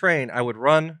literally would train. I would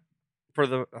run for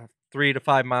the 3 to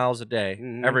 5 miles a day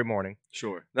Mhm. every morning.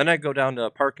 Sure. Then I'd go down to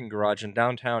a parking garage in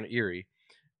downtown Erie,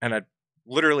 and I'd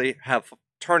literally have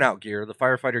turnout gear, the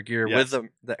firefighter gear Yes. with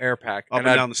the air pack, Up and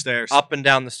I'd- down the stairs. up and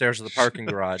down the stairs of the parking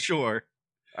garage. Sure.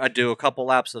 I'd do a couple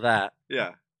laps of that.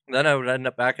 Yeah. Then I would end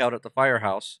up back out at the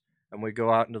firehouse, and we'd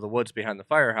go out into the woods behind the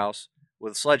firehouse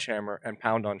with a sledgehammer and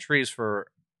pound on trees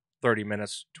for 30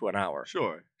 minutes to an hour.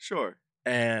 Sure. Sure.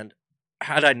 And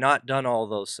had I not done all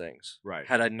those things, Right.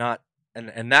 had I not, and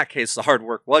in that case, the hard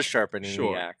work was sharpening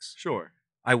Sure. the axe, Sure.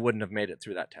 I wouldn't have made it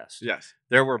through that test. Yes.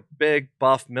 There were big,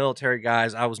 buff military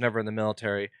guys. I was never in the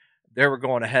military. They were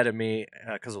going ahead of me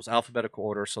because it was alphabetical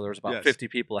order, so there was about Yes. 50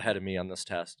 people ahead of me on this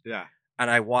test. Yeah. And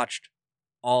I watched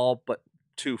all but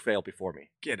 2 fail before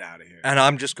me. Get out of here. And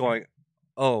I'm just going,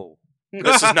 oh,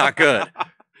 this is not good.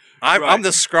 I'm Right.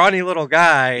 the scrawny little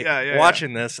guy Yeah,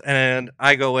 watching this, and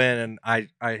I go in, and I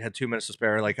had 2 minutes to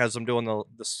spare. Like, as I'm doing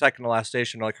the second to last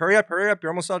station, they're like, hurry up, you're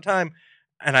almost out of time.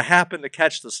 And I happen to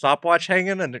catch the stopwatch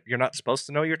hanging, and you're not supposed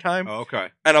to know your time. Oh, okay.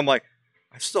 And I'm like,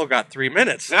 I've still got 3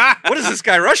 minutes. What is this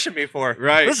guy rushing me for?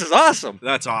 Right. This is awesome.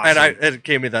 That's awesome. And it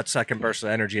gave me that second burst of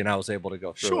energy, and I was able to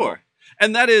go through. Sure.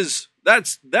 And that is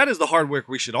the hard work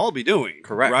we should all be doing.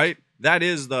 Correct. Right? That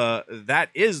is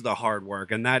the hard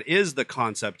work, and that is the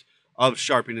concept of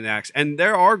sharpening the axe. And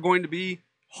there are going to be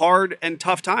hard and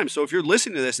tough times. So if you're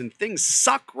listening to this and things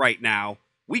suck right now,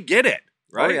 we get it.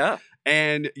 Right? Oh, yeah.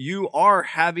 And you are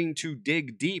having to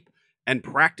dig deep and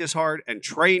practice hard and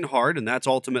train hard, and that's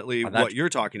ultimately what you're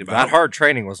talking about. That hard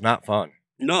training was not fun.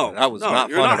 No, That was not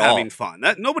you're fun not at all. having fun.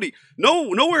 That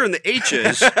nowhere in the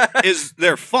H's is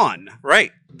there fun.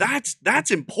 Right. That's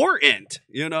important.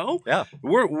 Yeah.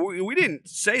 We didn't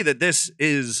say that this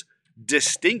is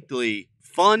distinctly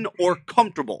fun or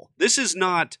comfortable. This is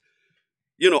not,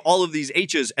 all of these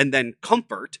H's and then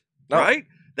comfort. No. Right?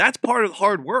 That's part of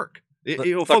hard work. The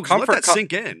Folks, let comfort that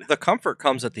sink in. The comfort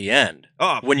comes at the end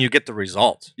Oh, when you get the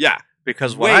result. yeah,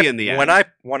 Because Way in the end.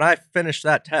 when I finished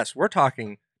that test, we're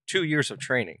talking 2 years of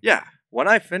training. yeah, When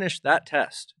I finished that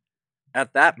test,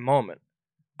 at that moment,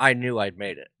 I knew I'd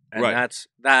made it. And Right. that's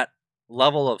that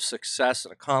level of success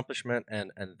and accomplishment,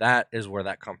 and that is where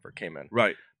that comfort came in.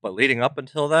 right. But leading up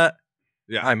until that,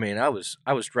 Yeah. I mean, I was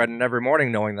dreading every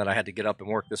morning knowing that I had to get up and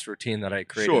work this routine that I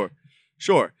created.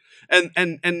 Sure.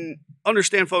 And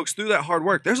understand, folks, through that hard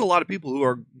work, there's a lot of people who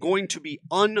are going to be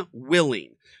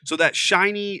unwilling. So that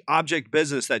shiny object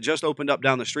business that just opened up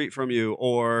down the street from you,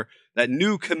 or that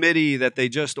new committee that they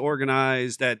just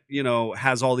organized that,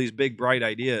 has all these big, bright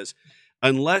ideas,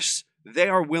 unless they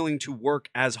are willing to work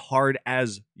as hard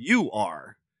as you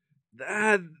are,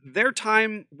 their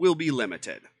time will be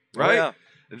limited, right? Oh,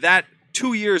 yeah. That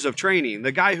 2 years of training,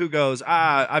 the guy who goes,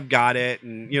 I've got it,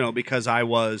 and, because I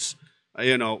was,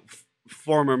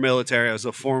 former military, I was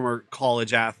a former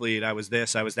college athlete, I was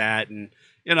this, I was that, and,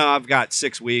 I've got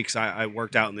 6 weeks, I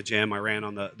worked out in the gym, I ran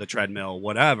on the treadmill,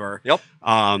 whatever. Yep.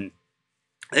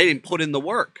 They didn't put in the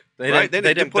work, They right? didn't- They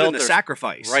they didn't didn't put in build the their-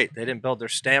 sacrifice. Right. They didn't build their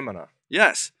stamina.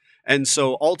 Yes. And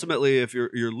so ultimately, if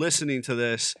you're listening to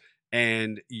this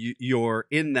and you're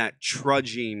in that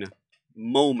trudging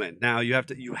moment, now you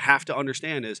have to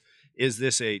understand, is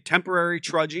this a temporary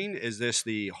trudging? Is this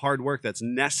the hard work that's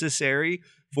necessary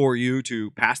for you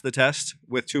to pass the test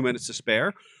with 2 minutes to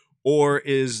spare? Or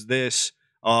is this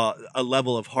a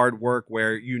level of hard work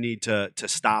where you need to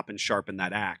stop and sharpen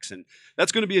that axe? And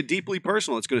that's going to be a deeply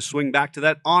personal. It's going to swing back to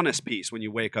that honest piece when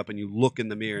you wake up and you look in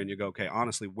the mirror and you go, okay,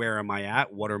 honestly, where am I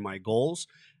at? What are my goals?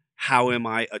 How am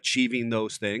I achieving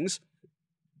those things?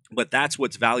 But that's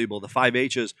what's valuable. The 5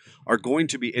 H's are going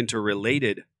to be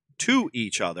interrelated to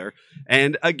each other.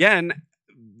 And again,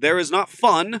 there is not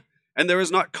fun and there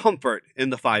is not comfort in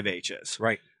the 5 H's.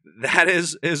 Right. That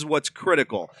is what's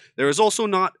critical. There is also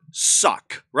not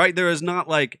suck, right? There is not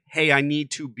like, hey, I need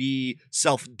to be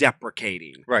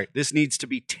self-deprecating. Right. This needs to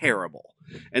be terrible.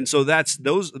 And so that's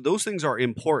those things are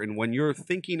important when you're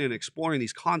thinking and exploring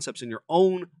these concepts in your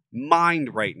own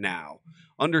mind right now.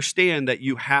 Understand that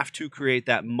you have to create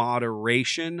that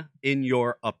moderation in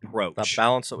your approach. That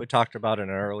balance that we talked about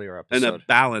in an earlier And episode. a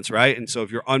balance, right? And so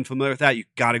if you're unfamiliar with that, you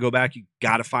got to go back. You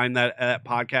got to find that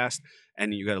podcast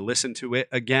and you got to listen to it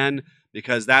again,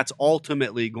 because that's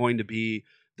ultimately going to be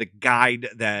the guide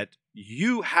that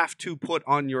you have to put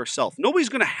on yourself. Nobody's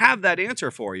going to have that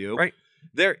answer for you. Right.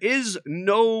 There is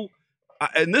no,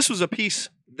 and this was a piece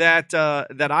that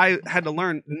I had to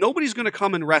learn. Nobody's going to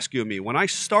come and rescue me. When I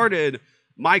started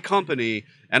my company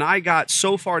and I got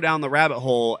so far down the rabbit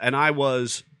hole and I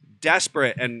was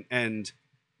desperate and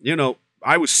you know,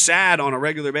 I was sad on a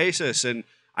regular basis and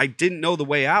I didn't know the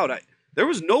way out. There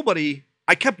was nobody.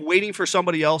 I kept waiting for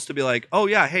somebody else to be like, oh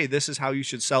yeah, hey, this is how you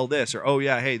should sell this, or oh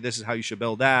yeah, hey, this is how you should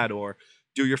build that, or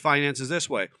do your finances this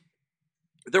way.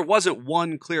 There wasn't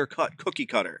one clear-cut cookie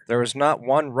cutter. There is not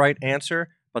one right answer,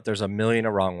 but there's a million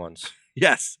of wrong ones.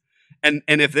 Yes. And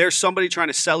if there's somebody trying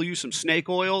to sell you some snake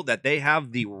oil that they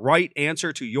have the right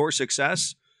answer to your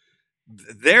success,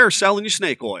 they're selling you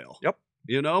snake oil. Yep.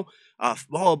 You know,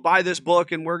 buy this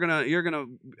book and you're gonna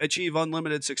achieve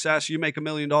unlimited success. You make $1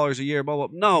 million a year. Blah blah.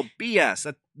 No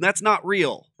BS. That's not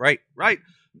real. Right. Right.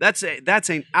 That's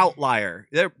an outlier.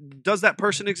 Does that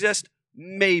person exist?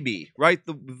 Maybe. Right.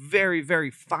 The very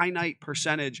very finite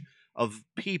percentage of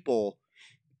people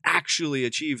actually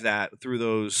achieve that through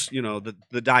those, you know,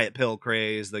 the diet pill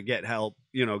craze, the get help,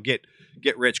 you know, get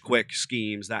rich quick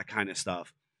schemes, that kind of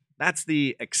stuff. That's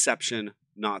the exception,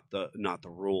 not the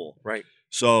rule. Right.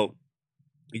 So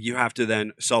you have to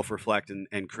then self-reflect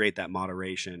and create that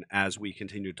moderation as we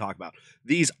continue to talk about.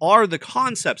 These are the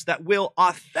concepts that will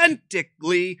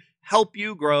authentically help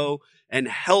you grow and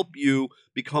help you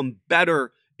become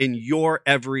better in your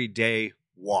everyday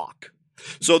walk.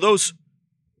 So those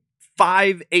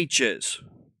 5 H's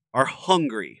are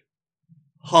hungry,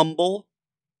 humble,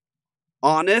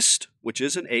 honest, which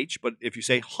is an H, but if you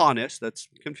say honest, that's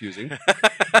confusing,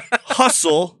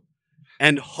 hustle,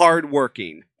 and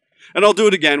hardworking. And I'll do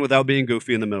it again without being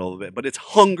goofy in the middle of it, but it's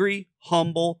hungry,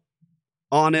 humble,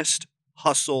 honest,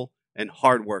 hustle, and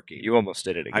hardworking. You almost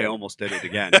did it again. I almost did it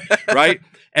again, right?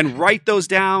 And write those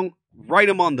down, write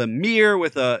them on the mirror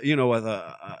with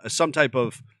some type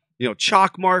of, you know,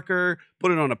 chalk marker,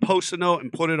 put it on a Post-it note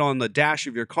and put it on the dash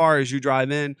of your car as you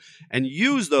drive in, and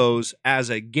use those as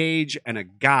a gauge and a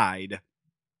guide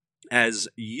as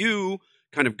you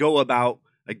kind of go about,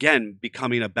 again,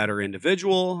 becoming a better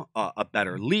individual, a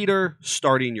better leader,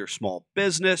 starting your small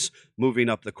business, moving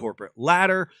up the corporate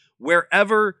ladder,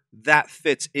 wherever that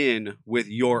fits in with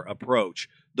your approach.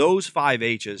 Those 5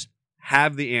 H's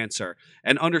have the answer.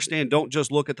 And understand, don't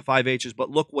just look at the 5 H's, but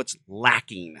look what's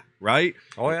lacking, right?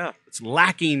 Oh, yeah. What's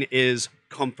lacking is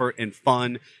comfort and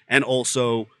fun, and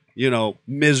also, you know,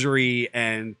 misery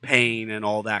and pain and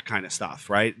all that kind of stuff,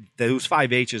 right? Those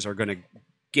 5 H's are going to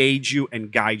gauge you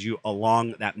and guide you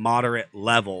along that moderate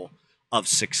level of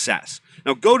success.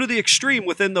 Now, go to the extreme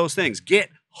within those things. Get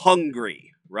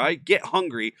hungry, right? Get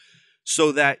hungry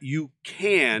so that you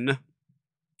can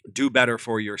do better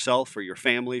for yourself, for your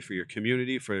family, for your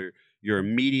community, for your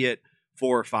immediate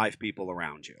 4 or 5 people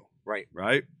around you. Right.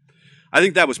 Right? I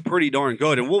think that was pretty darn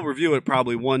good, and we'll review it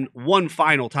probably one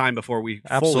final time before we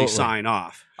Absolutely. fully sign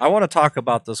off. I want to talk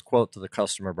about this quote that the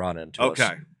customer brought in to us.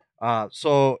 Okay.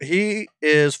 So he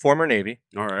is former Navy.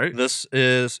 All right.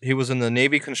 He was in the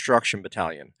Navy Construction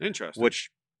Battalion, Interesting.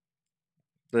 which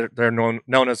they're known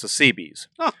as the Seabees.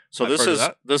 Oh, So I've heard of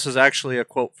that. this is actually a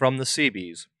quote from the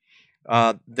Seabees.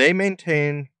 They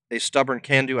maintain a stubborn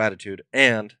can-do attitude,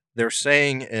 and their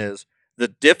saying is, "The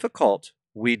difficult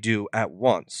we do at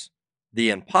once, the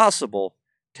impossible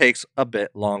takes a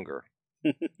bit longer."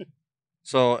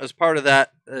 So as part of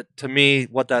that, to me,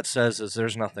 what that says is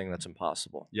there's nothing that's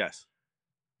impossible. Yes.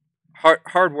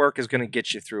 Hard work is going to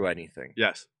get you through anything.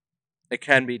 Yes. It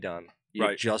can be done. You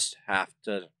Right. just have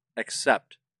to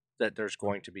accept that there's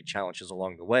going to be challenges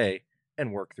along the way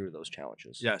and work through those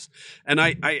challenges. Yes. And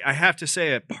I have to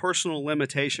say a personal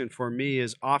limitation for me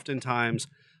is oftentimes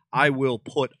I will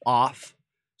put off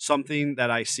something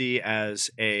that I see as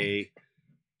a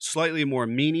slightly more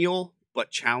menial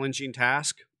but challenging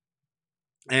task.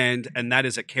 And that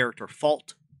is a character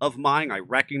fault of mine. I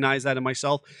recognize that in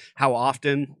myself. How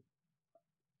often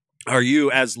are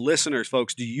you, as listeners,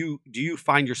 folks, do you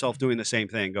find yourself doing the same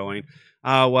thing, going,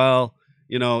 well,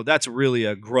 you know, that's really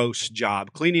a gross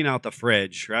job, cleaning out the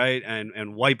fridge, right?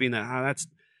 And wiping that.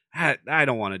 I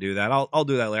don't want to do that. I'll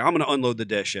do that later. I'm going to unload the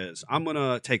dishes. I'm going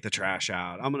to take the trash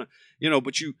out. I'm going to, you know,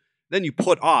 but then you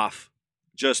put off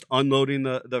just unloading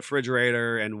the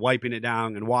refrigerator and wiping it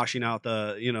down and washing out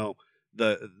the, you know,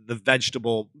 the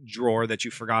vegetable drawer that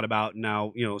you forgot about and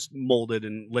now, you know, molded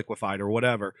and liquefied or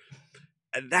whatever.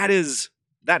 That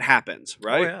happens,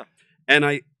 right? Oh, yeah.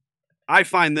 And I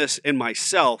find this in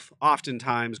myself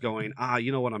oftentimes going,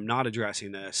 you know what, I'm not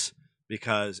addressing this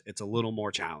because it's a little more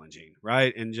challenging,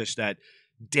 right? And just that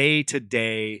day to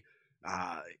day,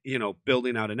 you know,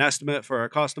 building out an estimate for a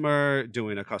customer,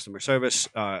 doing a customer service,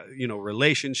 you know,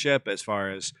 relationship as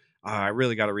far as I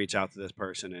really got to reach out to this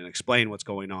person and explain what's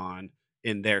going on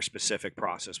in their specific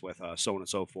process with us, so on and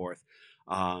so forth.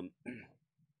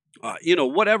 You know,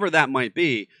 whatever that might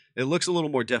be, it looks a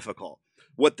little more difficult.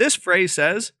 What this phrase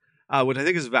says, what I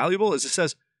think is valuable, is it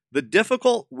says, the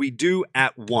difficult we do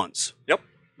at once. Yep.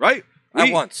 Right?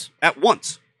 At once. At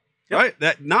once. Yep. Right?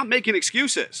 That not making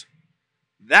excuses.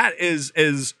 That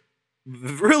is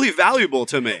really valuable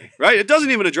to me. Right? It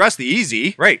doesn't even address the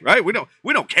easy. Right. Right? We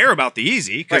don't care about the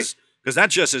easy because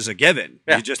that just is a given.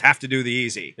 Yeah. You just have to do the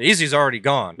easy. The easy's already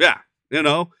gone. Yeah. You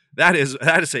know, that is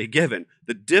a given.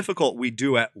 The difficult we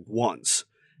do at once.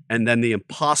 And then the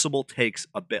impossible takes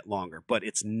a bit longer, but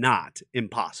it's not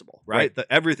impossible, right?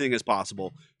 Everything is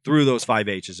possible through those 5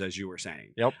 H's, as you were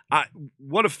saying. Yep.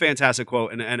 What a fantastic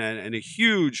quote, and a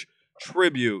huge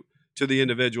tribute to the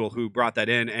individual who brought that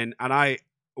in. And I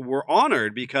were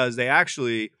honored because they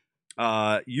actually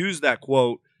used that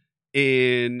quote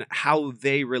in how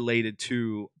they related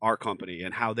to our company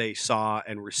and how they saw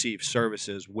and received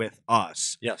services with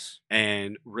us. Yes.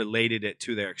 And related it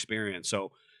to their experience.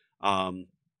 So,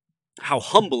 how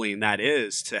humbling that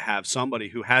is to have somebody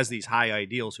who has these high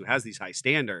ideals, who has these high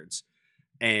standards,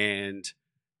 and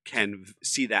can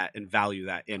see that and value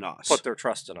that in us. Put their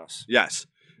trust in us. Yes.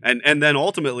 And then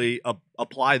ultimately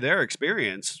apply their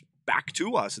experience back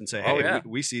to us and say, hey,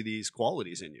 we see these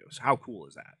qualities in you. So how cool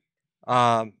is that?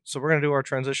 So we're going to do our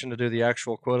transition to do the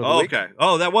actual quote of the week. Okay.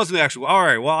 Oh, that wasn't the actual. All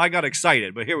right. Well, I got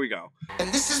excited, but here we go.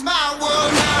 And this is my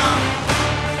world now.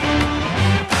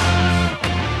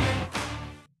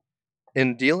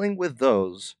 In dealing with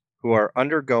those who are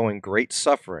undergoing great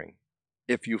suffering,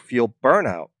 if you feel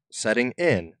burnout setting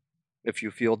in, if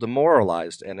you feel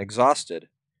demoralized and exhausted,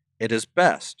 it is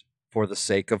best, for the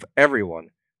sake of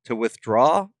everyone, to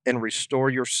withdraw and restore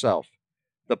yourself.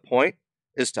 The point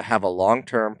is to have a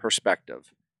long-term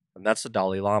perspective. And that's the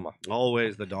Dalai Lama.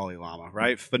 Always the Dalai Lama,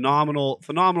 right? Phenomenal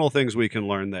things we can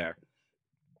learn there.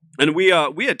 And we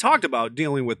had talked about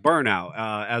dealing with burnout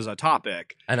as a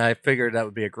topic. And I figured that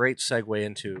would be a great segue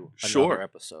into another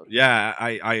episode. Yeah,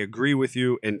 I agree with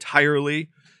you entirely.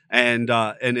 And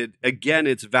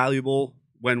it's valuable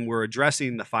when we're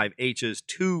addressing the 5 H's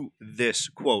to this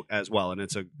quote as well. And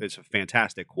it's a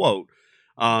fantastic quote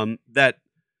that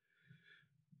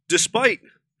despite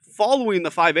following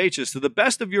the 5 H's to the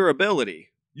best of your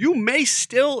ability, you may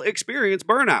still experience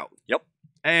burnout. Yep.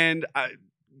 And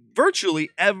virtually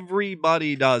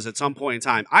everybody does at some point in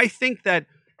time. I think that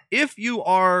if you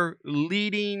are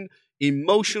leading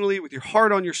emotionally with your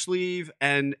heart on your sleeve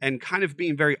and kind of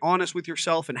being very honest with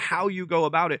yourself and how you go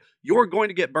about it, you're going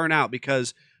to get burnt out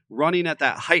because running at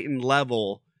that heightened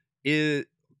level is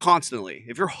constantly.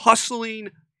 If you're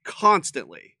hustling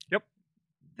constantly,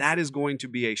 that is going to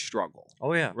be a struggle.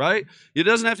 Oh, yeah. Right? It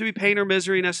doesn't have to be pain or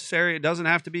misery necessary. It doesn't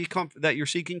have to be that you're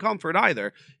seeking comfort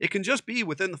either. It can just be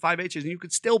within the 5 H's and you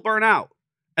could still burn out.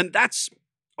 And that's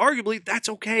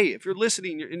okay. If you're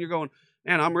listening and you're going,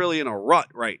 man, I'm really in a rut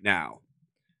right now.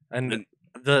 And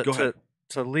go ahead.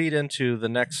 To lead into the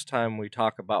next time we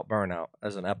talk about burnout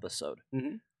as an episode,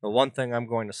 the one thing I'm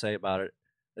going to say about it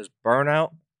is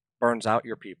burnout burns out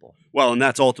your people. Well, and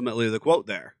that's ultimately the quote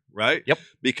there, right? Yep.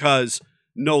 Because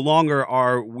no longer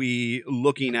are we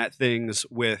looking at things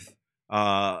with,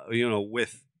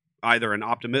 with either an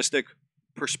optimistic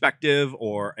perspective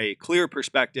or a clear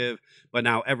perspective, but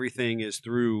now everything is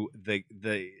through the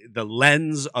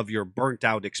lens of your burnt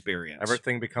out experience.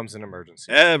 Everything becomes an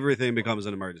emergency. Everything becomes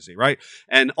an emergency, right?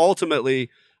 And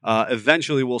ultimately,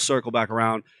 eventually, we'll circle back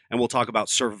around and we'll talk about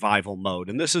survival mode.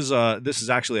 And this is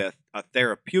actually a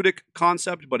therapeutic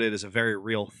concept, but it is a very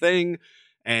real thing,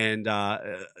 and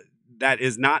that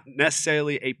is not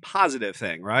necessarily a positive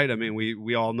thing, right? I mean,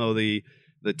 we all know the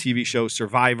TV show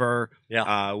Survivor.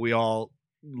 Yeah. We all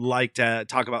like to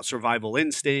talk about survival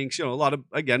instincts. A lot of,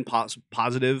 again,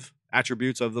 positive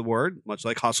attributes of the word, much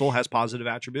like hustle has positive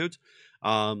attributes.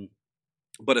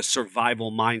 But a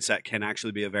survival mindset can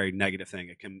actually be a very negative thing.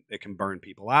 It can burn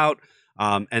people out,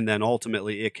 and then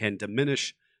ultimately it can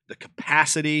diminish the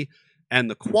capacity and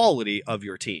the quality of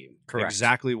your team. Correct.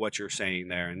 Exactly what you're saying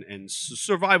there. And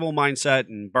survival mindset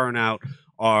and burnout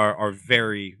are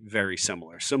very, very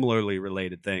similarly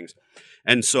related things.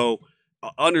 And so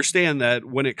understand that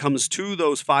when it comes to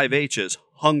those 5 H's,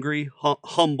 hungry,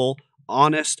 humble,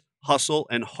 honest, hustle,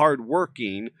 and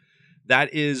hardworking,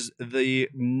 that is the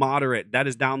moderate. That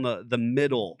is down the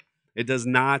middle. It does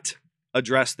not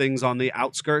address things on the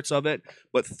outskirts of it,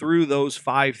 but through those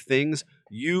 5 things,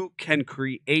 you can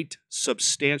create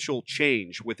substantial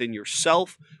change within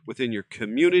yourself, within your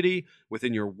community,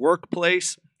 within your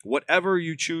workplace, whatever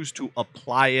you choose to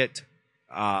apply it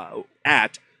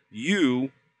at.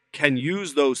 You can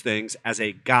use those things as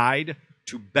a guide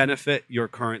to benefit your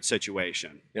current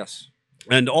situation. Yes.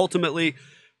 And ultimately,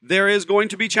 there is going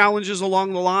to be challenges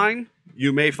along the line.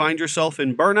 You may find yourself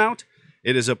in burnout.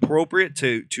 It is appropriate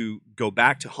to go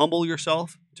back to humble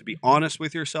yourself, to be honest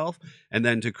with yourself, and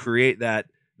then to create that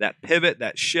pivot,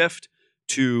 that shift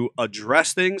to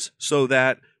address things so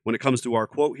that when it comes to our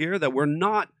quote here, that we're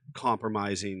not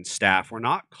compromising staff, we're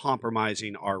not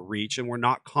compromising our reach, and we're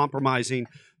not compromising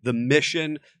the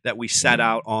mission that we set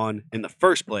out on in the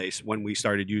first place when we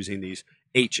started using these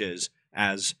H's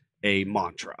as a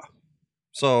mantra.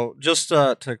 So just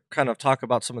to kind of talk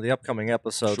about some of the upcoming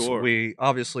episodes, Sure. We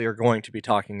obviously are going to be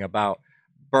talking about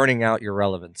burning out your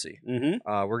relevancy.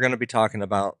 Mm-hmm. We're going to be talking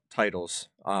about titles.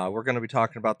 We're going to be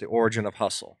talking about the origin of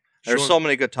hustle. There's Sure. so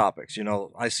many good topics.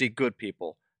 I see good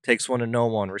people, takes one to know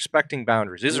one, respecting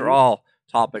boundaries. These are Mhm. all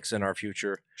topics in our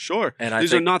future. Sure. And I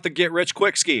these are think- not the get rich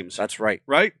quick schemes. That's right.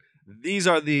 Right? These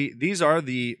are the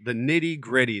nitty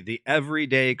gritty, the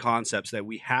everyday concepts that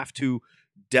we have to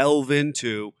delve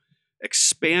into,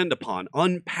 expand upon,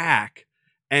 unpack,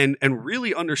 and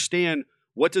really understand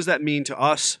what does that mean to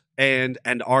us and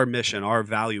our mission, our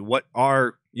value, what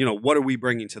are we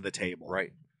bringing to the table?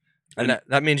 Right. And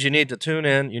that means you need to tune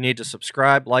in, you need to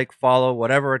subscribe, like, follow,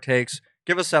 whatever it takes.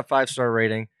 Give us that 5-star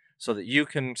rating so that you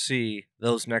can see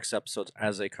those next episodes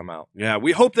as they come out. Yeah,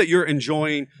 we hope that you're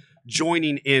enjoying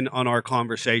joining in on our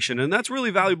conversation, and that's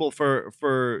really valuable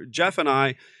for Jeff and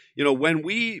I. When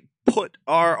we put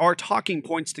our talking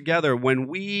points together, when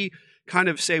we kind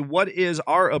of say what is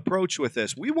our approach with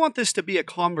this, we want this to be a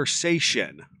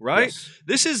conversation, right?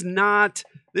 Yes.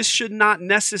 This should not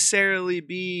necessarily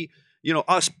be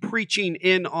us preaching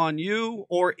in on you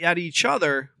or at each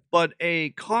other, but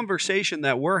a conversation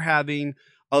that we're having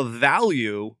of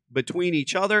value between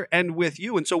each other and with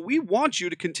you. And so we want you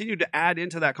to continue to add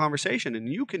into that conversation, and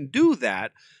you can do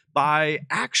that by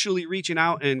actually reaching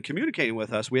out and communicating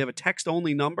with us. We have a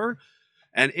text-only number,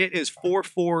 and it is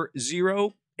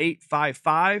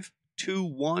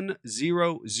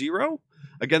 440-855-2100.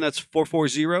 Again, that's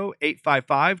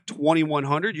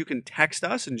 440-855-2100. You can text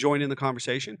us and join in the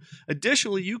conversation.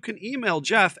 Additionally, you can email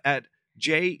Jeff at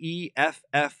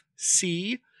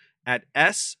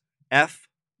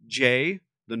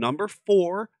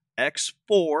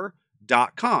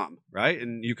jeffc@sfj4x4.com, right?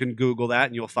 And you can Google that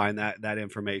and you'll find that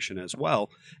information as well.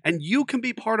 And you can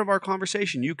be part of our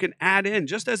conversation. You can add in,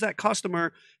 just as that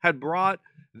customer had brought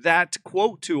that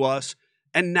quote to us,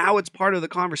 and now it's part of the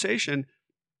conversation,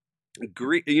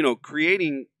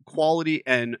 creating quality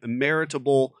and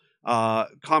meritable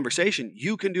conversation.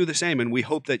 You can do the same, and we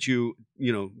hope that you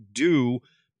do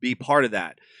be part of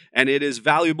that. And it is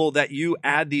valuable that you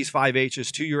add these 5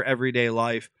 H's to your everyday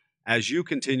life as you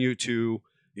continue to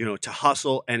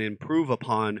hustle and improve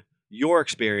upon your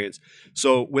experience.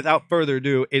 So without further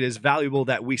ado, it is valuable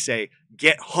that we say,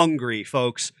 get hungry,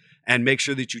 folks, and make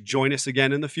sure that you join us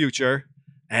again in the future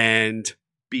and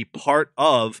be part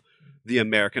of the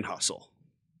American hustle.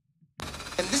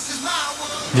 And this is my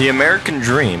world. The American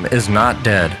dream is not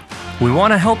dead. We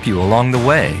want to help you along the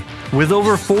way. With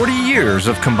over 40 years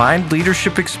of combined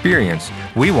leadership experience,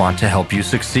 we want to help you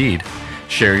succeed.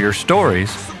 Share your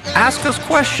stories, ask us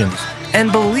questions,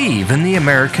 and believe in the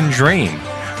American dream.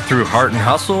 Through Heart and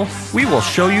Hustle, we will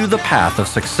show you the path of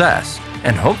success.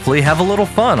 and hopefully have a little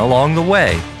fun along the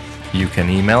way. You can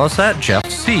email us at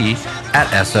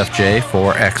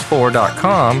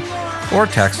jeffc@sfj4x4.com or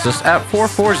text us at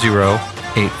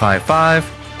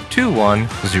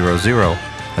 440-855-2100.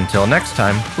 Until next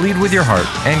time, lead with your heart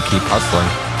and keep hustling.